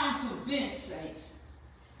 I am convinced, saints,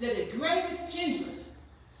 that the greatest hindrance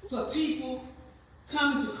for people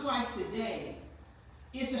coming to Christ today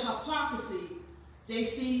is the hypocrisy they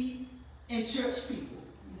see in church people.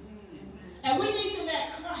 And we need to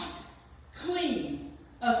let Christ clean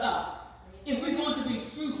us up if we're going to be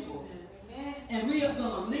fruitful and we are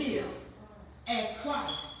going to live as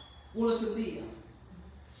Christ wants us to live.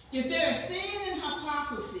 If there is sin and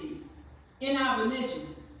hypocrisy in our religion,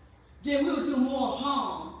 then we will do more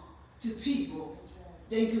harm to people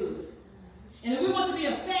than good. And if we want to be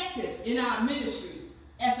effective in our ministry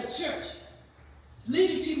as a church,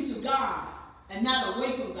 leading people to God and not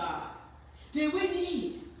away from God, then we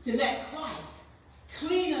need to let Christ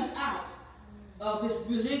clean us out of this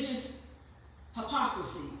religious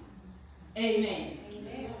hypocrisy. Amen.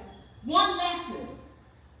 Amen. One lesson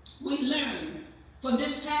we learn from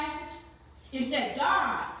this passage is that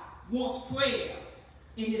God wants prayer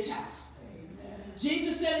in his house. Amen.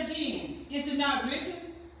 Jesus said again, is it not written,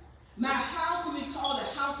 my house will be called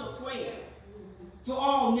a house of prayer for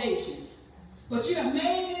all nations, but you have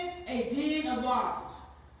made it a den of robbers.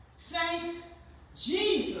 Saints,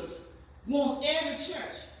 Jesus wants every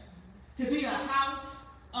church to be a house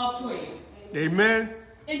of prayer. Amen.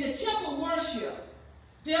 In the temple worship,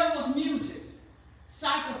 there was music,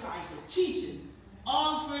 sacrifices, teaching,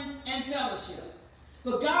 offering, and fellowship.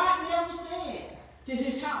 But God never said that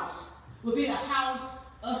his house would be a house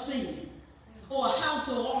of singing, or a house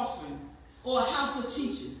of offering, or a house of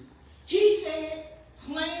teaching. He said,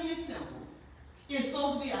 plain and simple, it's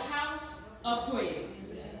supposed to be a house of prayer.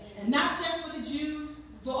 And not just for the Jews,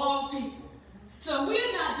 for all people. So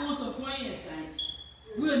we're not doing some praying, saints.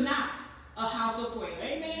 We're not a house of prayer.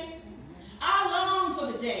 Amen? I long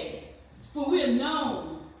for the day when we are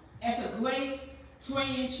known as a great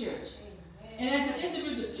praying church. And as an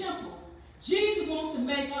individual temple, Jesus wants to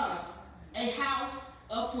make us a house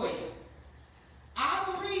of prayer. I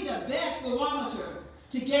believe the best barometer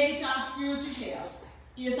to gauge our spiritual health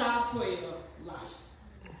is our prayer life.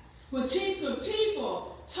 When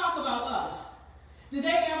people talk about us, do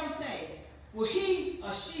they ever say, well, he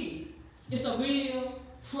or she is a real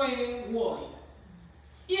prayer warrior?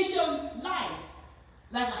 Is your life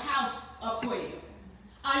like a house of prayer?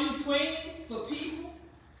 Are you praying for people?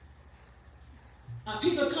 Are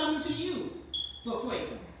people coming to you for prayer?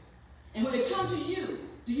 And when they come to you,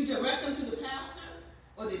 do you direct them to the pastor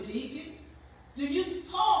or the deacon? Do you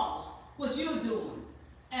pause what you're doing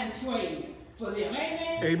and pray for them?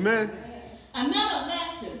 Amen? Amen. Another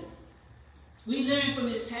lesson we learn from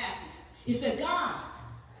this passage is that God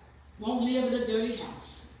won't live in a dirty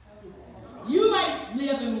house. You might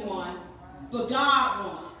live in one, but God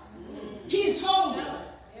won't. He is holy,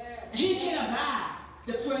 and he can't abide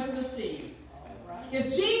the presence of sin. If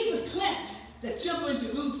Jesus cleansed the temple in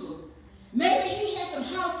Jerusalem, maybe he has some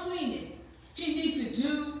house cleaning he needs to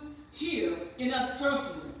do here in us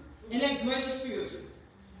personally, in that greater spiritual.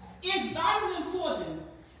 It's vitally important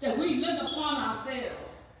that we look upon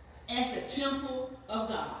ourselves as the temple of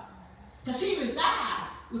God, because he resides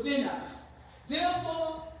within us.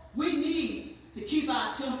 Therefore, we need to keep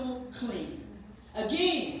our temple clean.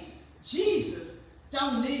 Again, Jesus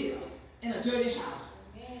don't live in a dirty house.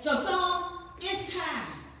 So it's time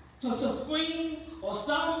for some spring or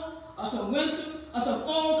summer or some winter or some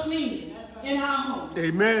fall cleaning in our home.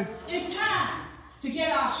 Amen. It's time to get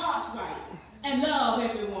our hearts right and love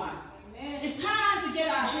everyone. It's time to get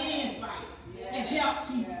our hands right and help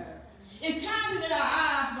people. It's time to get our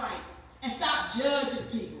eyes right and stop judging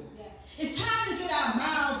people. It's time to get our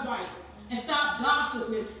mouths right and stop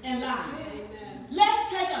gossiping and lying.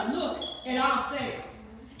 Let's take a look at ourselves.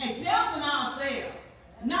 Examine ourselves.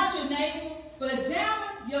 Not your neighbor, but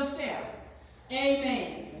examine yourself.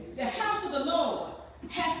 Amen. The house of the Lord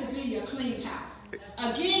has to be a clean house.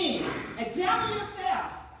 Again, examine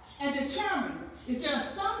yourself and determine if there's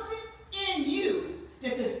something in you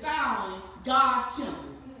that is defiling God's temple.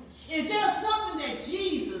 Is there something that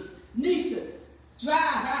Jesus needs to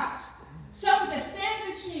drive out? Something that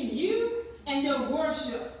stands between you and your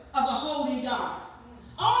worship of a holy God?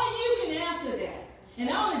 Only you can answer that. And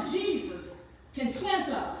only Jesus can cleanse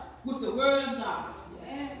us with the word of God.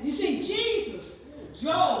 You see, Jesus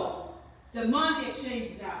drove the money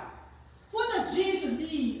exchanges out. What does Jesus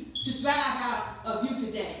need to drive out of you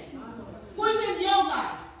today? What's in your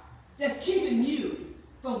life that's keeping you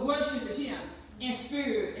from worshiping him in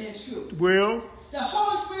spirit and truth? Well, the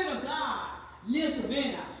Holy Spirit of God lives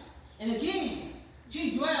within us. And again,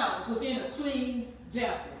 he dwells within a clean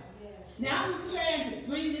vessel. Now I'm preparing to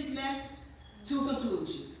bring this message to a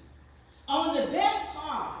conclusion. Only the best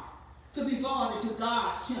part could be brought into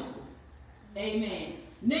God's temple. Amen.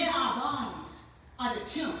 Now our bodies are the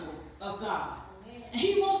temple of God. And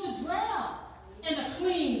he wants to dwell in a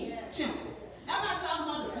clean temple. Now, I'm not talking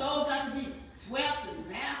about the floor got to be swept and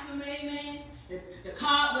vacuumed, amen. The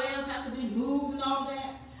cartwheels have to be moved and all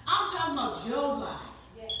that. I'm talking about your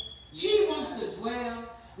body. He wants to dwell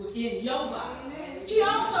within your body. He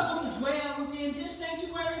also wants to dwell within this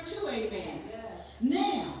sanctuary too, amen.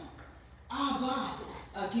 Now, our bodies,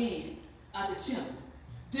 again, are the temple.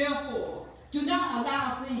 Therefore, do not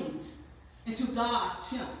allow things into God's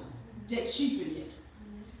temple that cheapen it.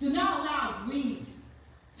 Do not allow greed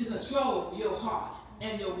to control your heart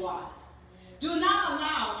and your wallet. Do not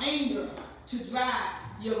allow anger to drive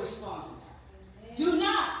your responses. Do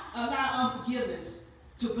not allow unforgiveness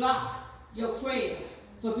to block your prayers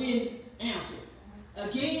from being answered.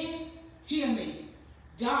 Again, hear me.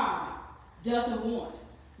 God doesn't want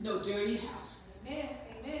no dirty house. Amen.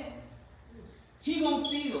 Amen. He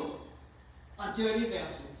won't fill a dirty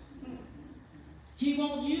vessel. He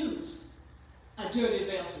won't use a dirty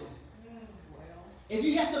vessel. If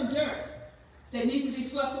you have some dirt that needs to be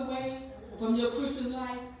swept away from your Christian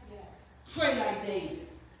life, pray like David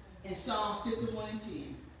in Psalms 51 and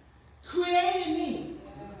 10. Create in me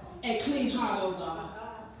a clean heart, O God.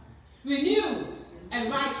 Renew a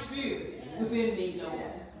right spirit within me,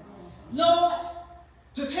 Lord. Lord,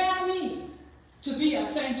 prepare me to be a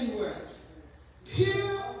sanctuary,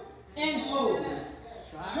 pure and holy,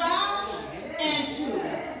 tried and true.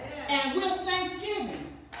 And with thanksgiving,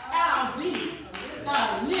 I'll be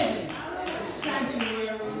a living sanctuary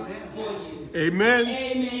for you. amen.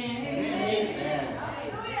 Amen. Amen.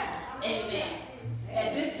 Amen.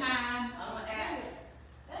 At this time, I'm going to ask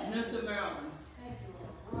Mr. Marilyn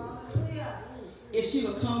if she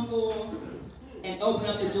will come forward and open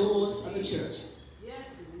up the doors of the church.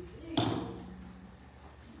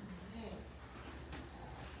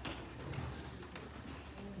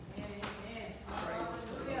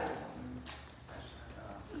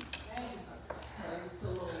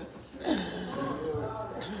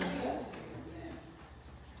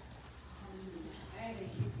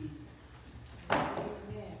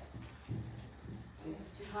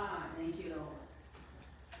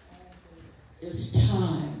 It's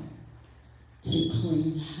time to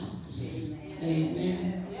clean house.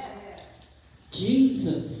 Amen.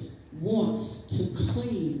 Jesus wants to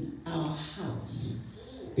clean our house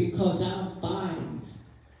because our body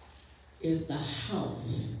is the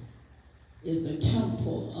house, is the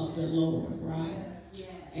temple of the Lord, right?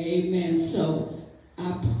 Amen. So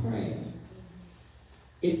I pray,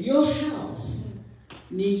 if your house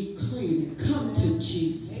needs cleaning, come to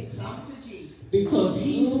Jesus. Because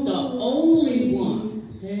he's the only one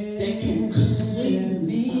that can clean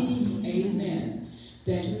us. Amen.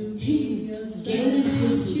 That he gave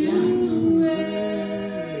his life.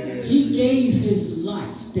 He gave his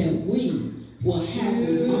life that we will have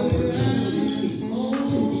an opportunity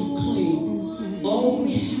to be clean. All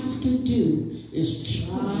we have to do is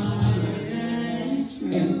trust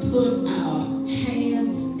Him and put our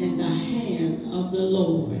hands in the hand of the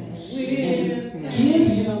Lord and give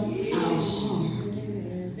Him our heart.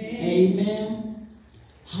 Amen.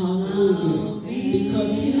 Hallelujah.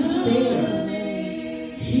 Because He's there.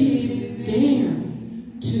 He's there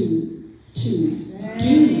to do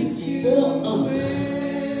for us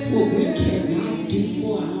what we cannot do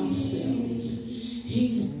for ourselves.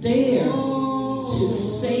 He's there to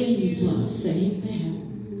save us.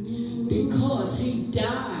 Amen. Because He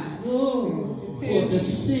died for the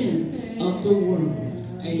sins of the world.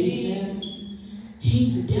 Amen.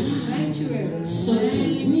 He died so that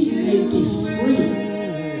we may be free.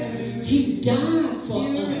 He died for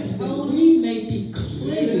us that we may be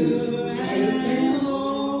clear. Amen.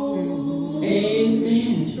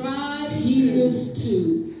 Amen. He is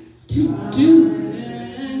to do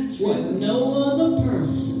what no other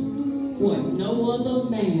person, what no other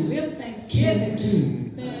man can do.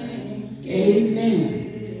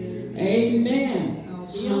 Amen. Amen.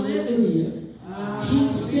 Hallelujah. He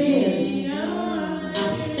says, I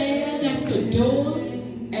stand at the door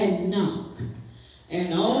and knock,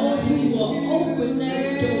 and all who will open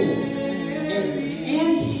that door and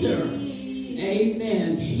answer,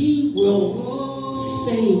 amen, He will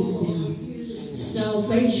save them.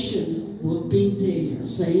 Salvation will be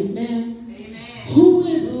theirs. Amen. Who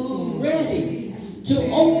is ready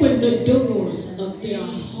to open the doors of their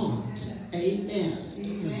heart? Amen.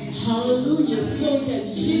 Hallelujah. So that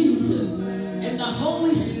Jesus and the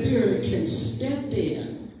Holy Spirit can step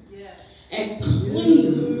in and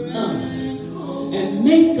clean us and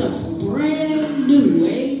make us brand new.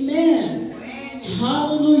 Amen.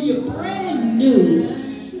 Hallelujah. Brand new.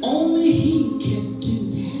 Only He can do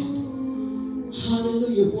that.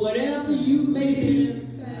 Hallelujah. Whatever you maybe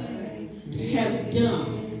have done,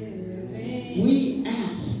 we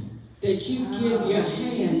ask that you give your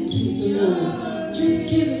hand to the Lord. Just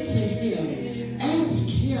give it to Him. Ask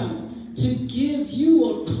Him to give you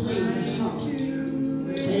a clean heart.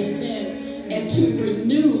 Amen. And to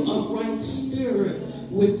renew a right spirit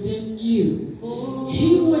within you.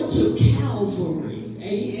 He went to Calvary.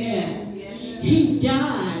 Amen. He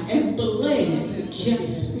died and bled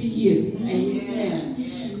just for you. Amen.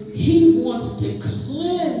 He wants to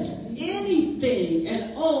cleanse anything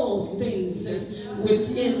and all things that's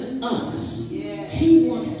within us. He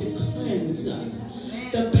wants to cleanse us.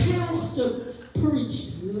 The pastor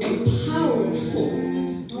preached a powerful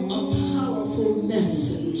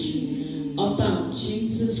message about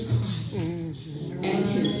Jesus Christ and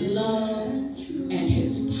His love and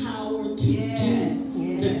His power to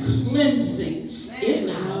do the cleansing in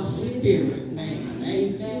our spirit, man.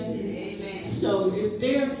 Amen. So if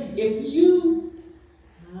you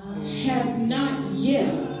have not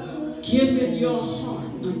yet given your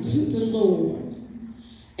heart unto the Lord,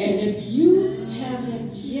 and if you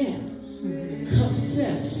haven't yet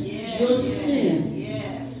confessed your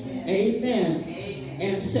sins, amen,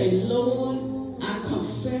 and say, Lord, I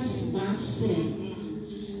confess my sins,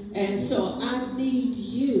 and so I need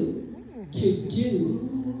you to do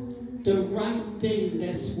the right thing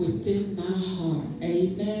that's within my heart.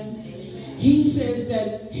 Amen. He says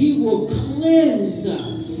that He will cleanse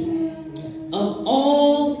us of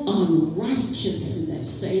all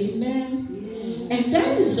unrighteousness. Amen. And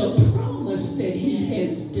that is a promise that He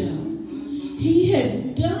has done. He has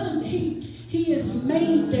done, He has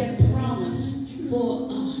made that promise for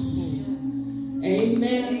us.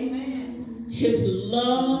 Amen. His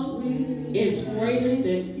love is greater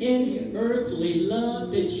than any earthly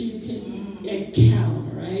love that you can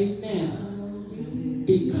encounter. Amen.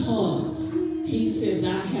 Because He says,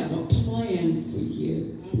 I have a plan for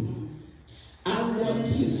you. I want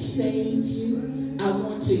to save you. I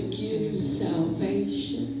want to give you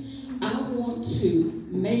salvation. I want to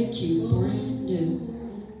make you brand new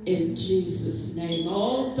in Jesus' name.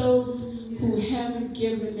 All those who haven't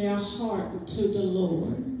given their heart to the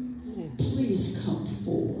Lord, please come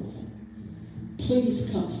forth. Please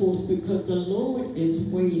come forth, because the Lord is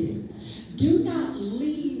waiting. Do not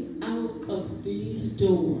leave out of these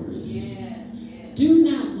doors. Do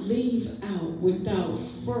not leave out without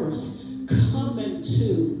first coming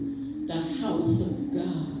to the house of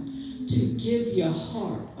God to give your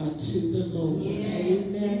heart unto the Lord.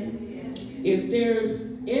 Amen. If there's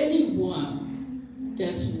anyone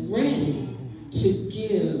that's ready to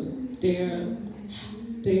give their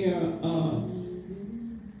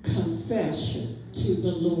confession to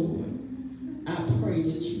the Lord, I pray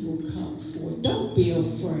that you will come forth. Don't be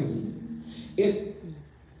afraid.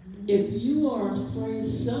 If you are afraid,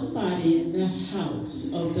 somebody in the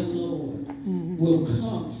house of the Lord will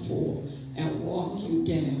come forth and walk you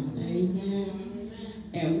down. Amen.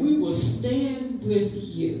 will stand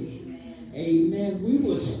with you. Amen. We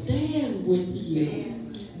will stand with you.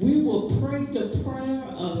 We will pray the prayer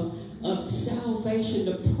of salvation,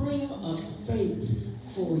 the prayer of faith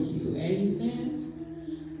for you.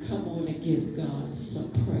 Amen. Come on and give God some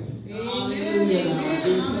praise. Hallelujah.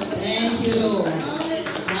 Thank you, Lord.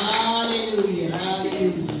 Hallelujah.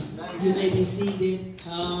 Hallelujah. You may be seated.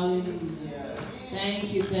 Hallelujah.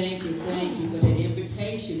 Thank you for the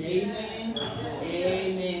invitation. Amen.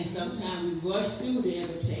 Amen. Sometimes we rush through the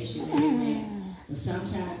invitation. Amen. But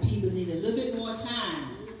sometimes people need a little bit more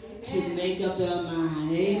time to make up their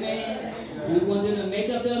mind. Amen. We want them to make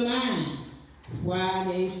up their mind while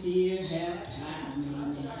they still have time.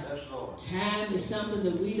 Amen. Time is something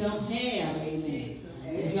that we don't have. Amen.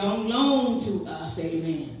 It's on loan to us.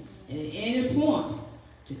 Amen. And at any point,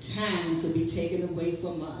 the time could be taken away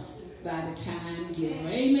from us by the time giver.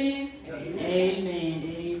 Amen. Amen.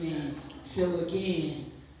 Amen. So again,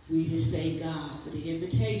 we just thank God for the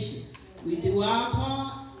invitation. We do our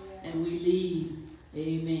part and we leave.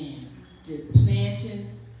 Amen. The planting,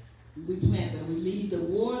 we plant, but we leave the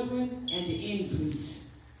watering and the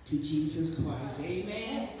increase to Jesus Christ.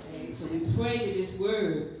 Amen. So we pray that this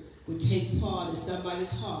word will take part in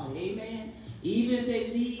somebody's heart. Amen. Even if they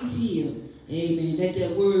leave here, amen, let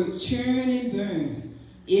that word churn and burn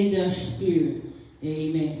in their spirit.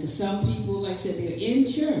 Amen. Because some people, like I said, they're in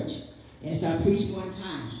church. As I preached one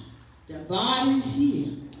time, the body's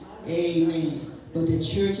here. Amen. But the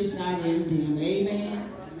church is not in them. Amen.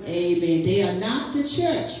 Amen. They are not the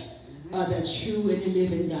church of the true and the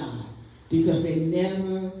living God because they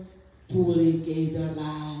never fully gave their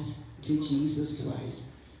lives to Jesus Christ.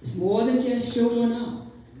 It's more than just showing up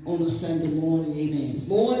on a Sunday morning. Amen. It's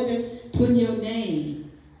more than just putting your name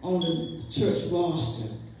on the church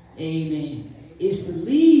roster. Amen. It's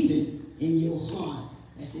believing in your heart,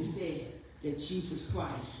 as it said, that Jesus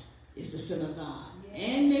Christ is the Son of God.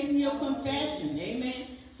 And making your confession. Amen.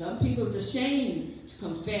 Some people are ashamed to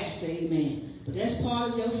confess. Amen. But that's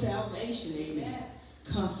part of your salvation. Amen.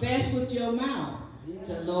 Confess with your mouth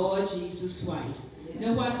the Lord Jesus Christ. You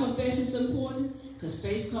know why confession is important? Because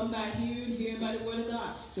faith comes by hearing, hearing by the word of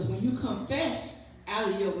God. So when you confess out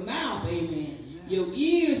of your mouth, amen, your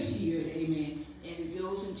ears hear it, amen, and it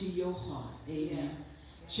goes into your heart. Amen.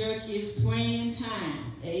 Church is praying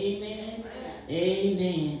time. Amen.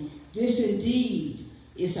 Amen. This indeed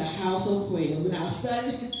is a house of prayer. When I was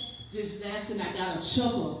studying this lesson, I got a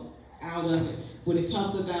chuckle out of it when it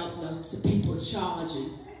talked about the people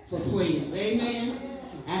charging for prayer. Amen.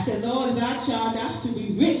 I said, Lord, if I charge, I should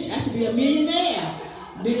be rich. I should be a millionaire.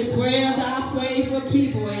 Many prayers I pray for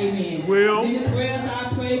people. Amen. Many prayers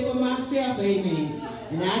I pray for myself. Amen.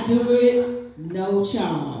 And I do it no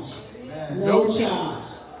charge. No charge.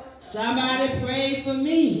 Somebody prayed for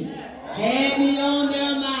me. Had me on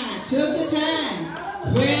their mind. Took the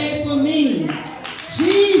time. Prayed for me.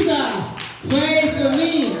 Jesus prayed for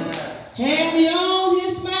me. Had me on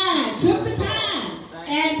his mind. Took the time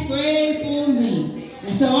and prayed for me. And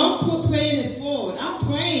so I'm praying it forward. I'm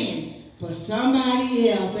praying for somebody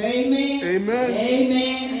else. Amen. Amen.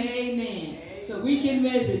 Amen. Amen. So we getting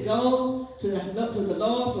ready to go to the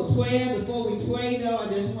Lord for prayer. Before we pray, though, I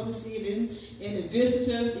just want to see if any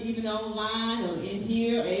visitors, even online or in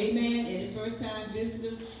here, amen, any first-time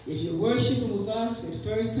visitors, if you're worshiping with us for the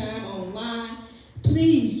first time online,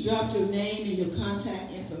 please drop your name and your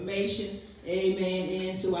contact information, amen,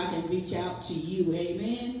 and so I can reach out to you,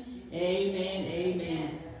 amen, amen,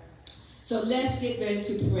 amen. So let's get ready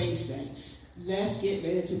to pray, saints. Let's get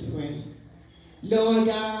ready to pray. Lord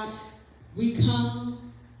God, we come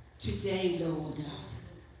today, Lord God,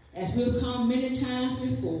 as we've come many times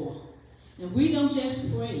before. And we don't just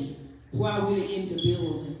pray while we're in the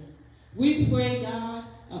building. We pray, God,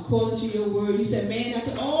 according to your word. You said, man, not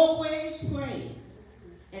to always pray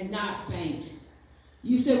and not faint.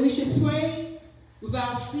 You said we should pray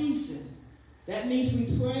without ceasing. That means we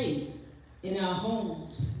pray in our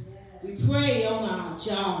homes. We pray on our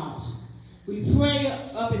jobs. We pray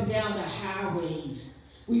up and down the highways.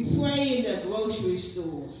 We pray in the grocery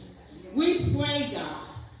stores. We pray, God,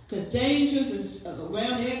 because danger is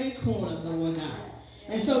around every corner, Lord God.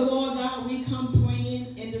 And so, Lord God, we come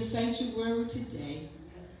praying in the sanctuary today,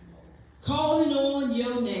 calling on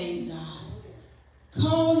your name, God.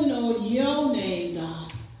 Calling on your name,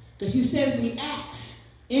 God. Because you said we ask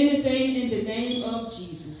anything in the name of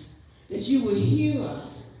Jesus, that you will hear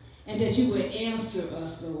us and that you will answer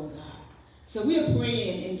us, Lord God. So we are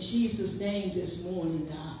praying in Jesus' name this morning,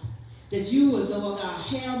 God, that you will, Lord God,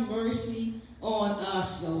 have mercy on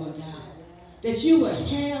us, Lord God. That you will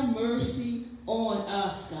have mercy on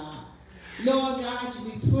us, God. Lord God,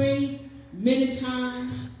 we pray many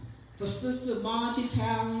times for Sister Margie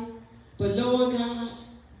Talley. But Lord God,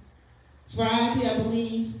 Friday, I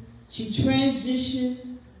believe, she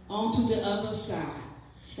transitioned onto the other side.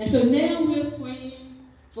 And so now we're praying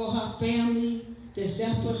for her family that's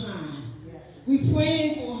left behind. We're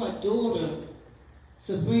praying for her daughter,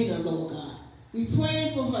 Sabrina, Lord God. We're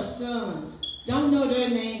praying for her sons. Don't know their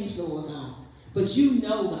names, Lord God, but you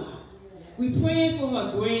know, God. We're praying for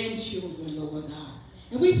her grandchildren, Lord God.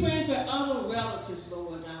 And we're praying for other relatives,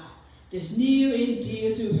 Lord God, that's near and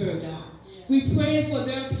dear to her, God. We're praying for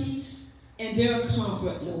their peace and their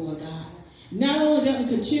comfort, Lord God. Not only that,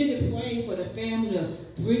 we continue to pray for the family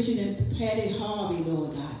of Bridget and Patty Harvey,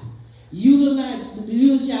 Lord God.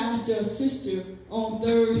 Eulogize their sister on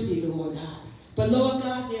Thursday, Lord God. But Lord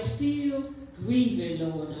God, they're still grieving,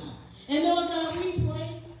 Lord God. And Lord God, we pray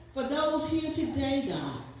for those here today,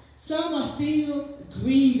 God. Some are still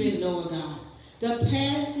grieving, Lord God. The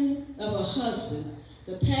passing of a husband,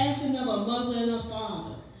 the passing of a mother and a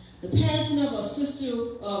father, the passing of a sister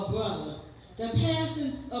or a brother, the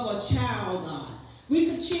passing of a child, God. We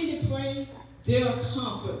continue to pray their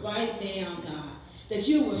comfort right now, God, that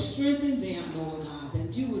you will strengthen them, Lord God,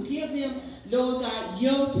 that you will give them, Lord God,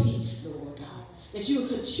 your peace, Lord God, that you will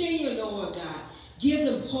continue, Lord God, give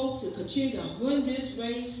them hope to continue to run this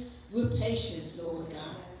race with patience, Lord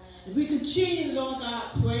God. As we continue, Lord God,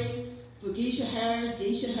 pray for Geisha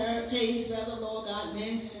Hayes, Lord God,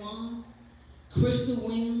 Nancy Swan, Crystal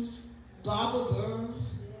Williams, Barbara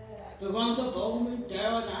Burrs, Veronica Bowman,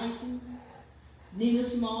 Darrell Dyson, Nina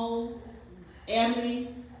Small, Emily,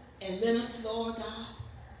 and Lennox, Lord God.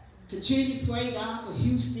 Continue to pray, God, for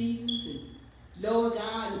Hugh Stevens and, Lord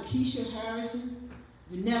God, Lakeisha Harrison,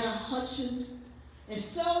 Renetta Hutchins, and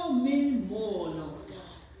so many more, Lord God.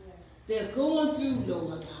 They're going through,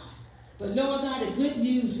 Lord God. But, Lord God, the good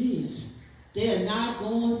news is they are not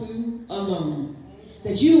going through alone.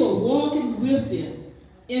 That you are walking with them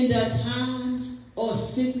in their times of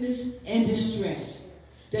sickness and distress.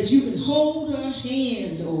 That you can hold their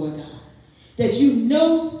hand, Lord God. That you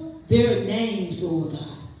know their names, Lord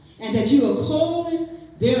God. And that you are calling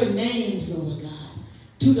their names, Lord God,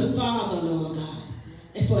 to the Father, Lord God,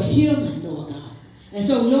 and for healing, Lord God. And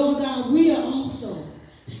so, Lord God, we are also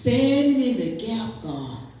standing in the gap,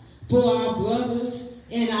 God, for our brothers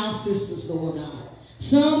and our sisters, Lord God.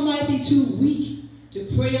 Some might be too weak to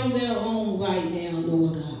pray on their own right now,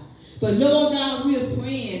 Lord God. But, Lord God, we are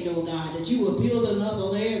praying, Lord God, that you will build another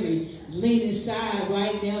Larry leaning side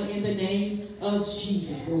right now in the name of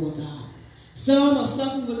Jesus, Lord God. Some are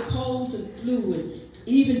suffering with colds and flu and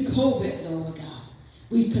even COVID, Lord God.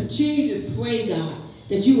 We continue to pray, God,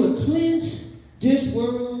 that you will cleanse this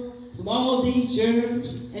world from all these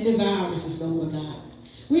germs and the viruses, Lord God.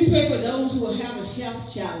 We pray for those who are having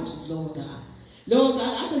health challenges, Lord God. Lord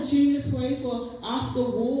God, I continue to pray for Oscar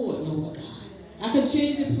Ward, Lord God. I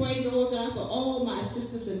continue to pray, Lord God, for all my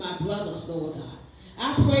sisters and my brothers, Lord God.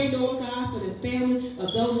 I pray, Lord God, for the family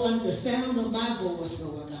of those under the sound of my voice,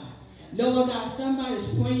 Lord God. Lord God,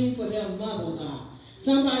 somebody's praying for their mother, God.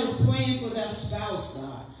 Somebody's praying for their spouse,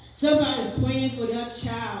 God. Somebody's praying for their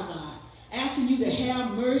child, God. Asking you to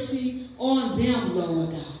have mercy on them,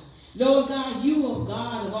 Lord God. Lord God, you are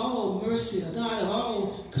God of all mercy, a God of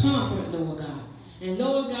all comfort, Lord God. And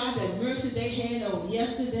Lord God, that mercy they had on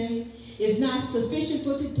yesterday is not sufficient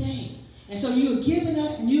for today. And so you're giving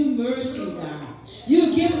us new mercy, God.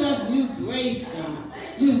 You're giving us new grace, God.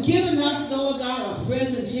 You've given us, Lord God, a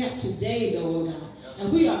present help today, Lord God.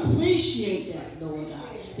 And we appreciate that, Lord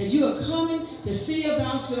God, that you are coming to see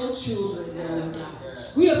about your children, Lord God.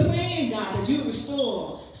 We are praying, God, that you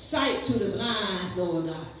restore sight to the blind, Lord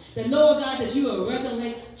God. That, Lord God, that you will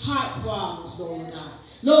regulate heart problems, Lord God.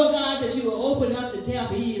 Lord God, that you will open up the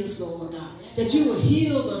deaf ears, Lord God. That you will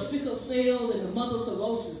heal the sickle cell and the multiple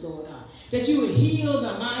sclerosis, Lord God. That you will heal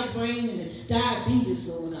the migraine and the diabetes,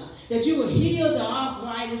 Lord God. That you will heal the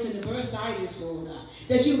arthritis and the bursitis, Lord God.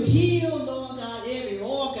 That you will heal, Lord God, every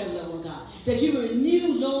organ, Lord God. That you will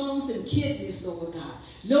renew lungs and kidneys, Lord God.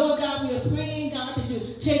 Lord God, we are praying, God, that you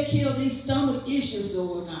take care of these stomach issues,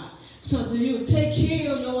 Lord God. So that you will take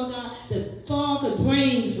care of, Lord God, the fog of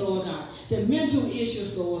brains, Lord God. The mental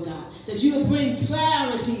issues, Lord God. That you will bring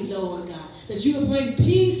clarity, Lord God. That you will bring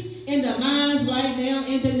peace in the minds right now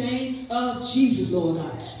in the name of Jesus, Lord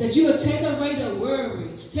God. That you will take away the worry,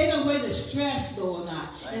 take away the stress, Lord God,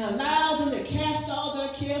 and allow them to cast all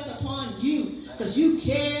their cares upon you because you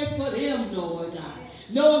cares for them, Lord God.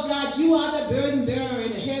 Lord God, you are the burden bearer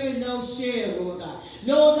and the heavy load share, Lord God.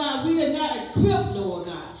 Lord God, we are not equipped, Lord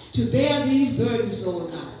God, to bear these burdens,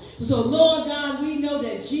 Lord God. So, Lord God, we know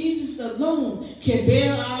that Jesus alone can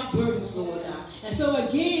bear our burdens, Lord God. And so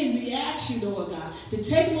again, we ask you, Lord God, to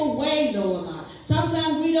take them away, Lord God.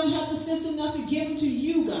 Sometimes we don't have the sense enough to give them to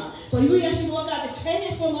you, God. But we ask you, Lord God, to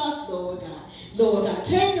take it from us, Lord God. Lord God,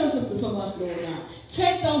 take those from us, Lord God.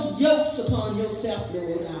 Take those yokes upon yourself,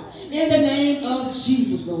 Lord God. In the name of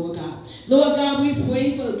Jesus, Lord God. Lord God, we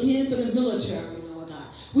pray for the military, Lord God.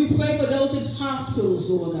 We pray for those in hospitals,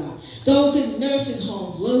 Lord God. Those in nursing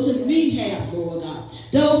homes, those in rehab, Lord God.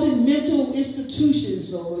 Those in mental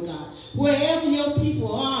institutions, Lord God. Wherever your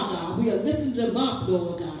people are, God, we are lifting them up,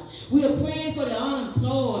 Lord God. We are praying for the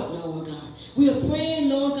unemployed, Lord God. We are praying,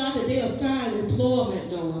 Lord God, that they will find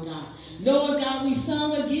employment, Lord God. Lord God, we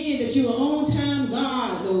sung again that you are on-time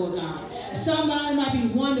God, Lord God. And somebody might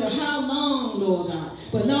be wondering how long, Lord God.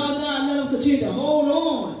 But Lord God, let them continue to hold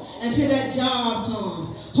on until that job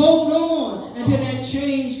comes. Hold on until that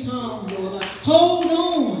change comes, Lord God. Hold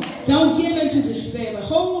on. Don't give in to despair, but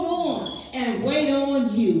hold on and wait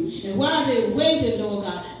on you. And while they're waiting, Lord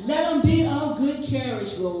God, let them be of good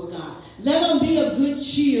courage, Lord God. Let them be of good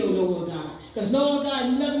cheer, Lord God. Because, Lord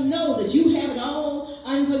God, let them know that you have it all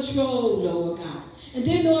under control, Lord God. And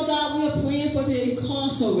then, Lord God, we are praying for the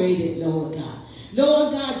incarcerated, Lord God.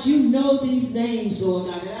 Lord God, you know these names, Lord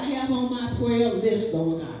God, that I have on my prayer list,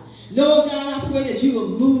 Lord God. Lord God, I pray that you will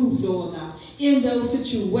move, Lord God, in those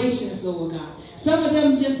situations, Lord God. Some of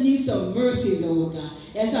them just need some mercy, Lord God.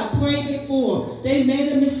 As I prayed before, they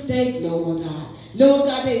made a mistake, Lord God. Lord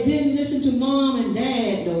God, they didn't listen to mom and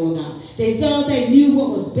dad, Lord God. They thought they knew what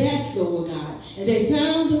was best, Lord God. And they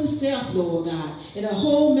found themselves, Lord God, in a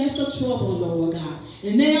whole mess of trouble, Lord God.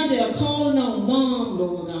 And now they're calling on mom,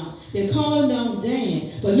 Lord God. They're calling on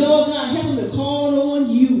dad. But Lord God, help them to call on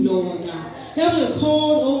you, Lord God. Help them to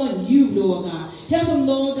call on you, Lord God. Help them,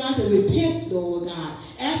 Lord God, to repent, Lord God.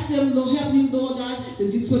 Ask them, Lord, help you, Lord God,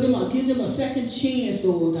 to put them or give them a second chance,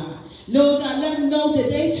 Lord God. Lord God, let them know that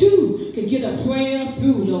they too can get a prayer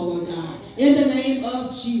through, Lord God. In the name of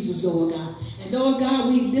Jesus, Lord God. And Lord God,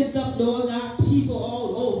 we lift up, Lord God, people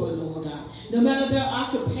all over, Lord God. No matter their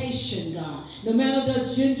occupation, God. No matter their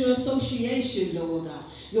gender association, Lord God.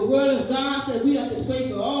 Your word of God says we have to pray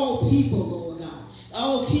for all people, Lord God.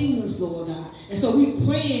 All kingdoms, Lord God. And so we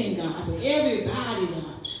praying, God, for everybody,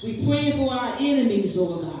 God. We praying for our enemies,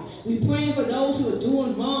 Lord God. We praying for those who are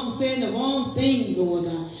doing wrong, saying the wrong thing, Lord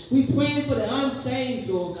God. We praying for the unsaved,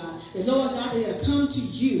 Lord God. That, Lord God, that they'll come to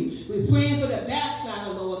you. We're praying for the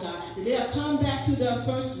backslider, Lord God. That they'll come back to their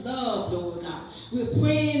first love, Lord God. We're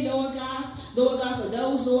praying, Lord God, for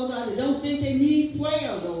those, Lord God, that don't think they need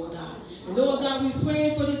prayer, Lord God. And Lord God, we're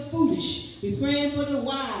praying for the foolish. We're praying for the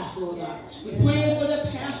wise, Lord God. We're praying for the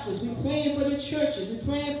pastors. We're praying for the churches.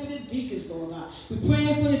 We're praying for the deacons, Lord God. We're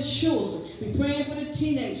praying for the children. We're praying for the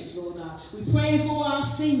teenagers, Lord God. We're praying for our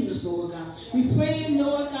seniors, Lord God. We're praying,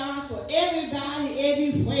 Lord God, for everybody,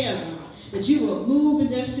 everywhere, God, that you will move in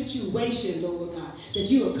their situation, Lord God. That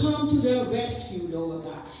you will come to their rescue, Lord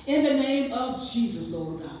God. In the name of Jesus,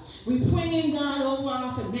 Lord God. We're praying, God, over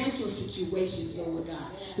our financial situations, Lord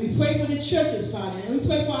God. We pray for the church's finances. We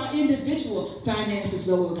pray for our individual finances,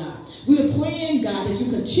 Lord God. We are praying, God, that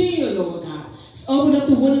you continue, Lord God. Open up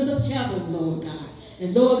the windows of heaven, Lord God.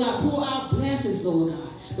 And, Lord God, pour out blessings, Lord God.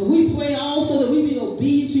 But we pray also that we be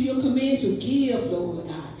obedient to your command to give, Lord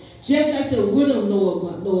God. Just like the widow,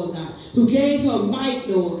 Lord God, who gave her mite,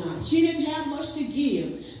 Lord God. She didn't have much to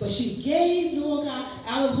give, but she gave, Lord God,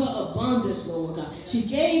 out of her abundance, Lord God. She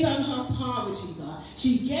gave out of her poverty, God.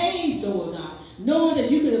 She gave, Lord God, knowing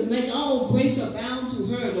that you could make all grace abound to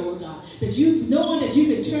her, Lord God. Knowing that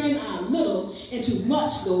you can turn our little into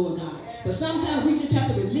much, Lord God. But sometimes we just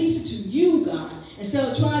have to release it to you, God, instead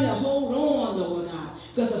of trying to hold on, Lord God.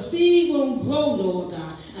 Because a seed won't grow, Lord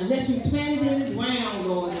God, unless we plant it in the ground,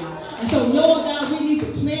 Lord God. And so, Lord God, we need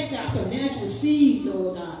to plant our financial seed,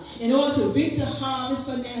 Lord God, in order to reap the harvest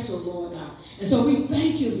financial, Lord God. And so we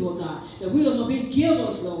thank you, Lord God, that we are going to be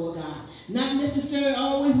givers, Lord God. Not necessarily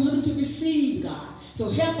always looking to receive, God. So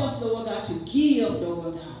help us, Lord God, to give,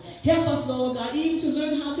 Lord God. Help us, Lord God, even to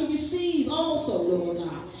learn how to receive also, Lord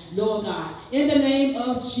God. Lord God, in the name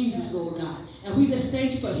of Jesus, Lord God. And we just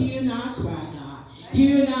thank you for hearing our cry, God.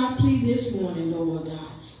 Hearing our plea this morning, Lord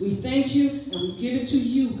God. We thank you and we give it to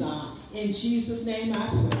you, God. In Jesus' name I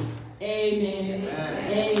pray. Amen.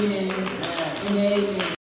 Amen. And amen.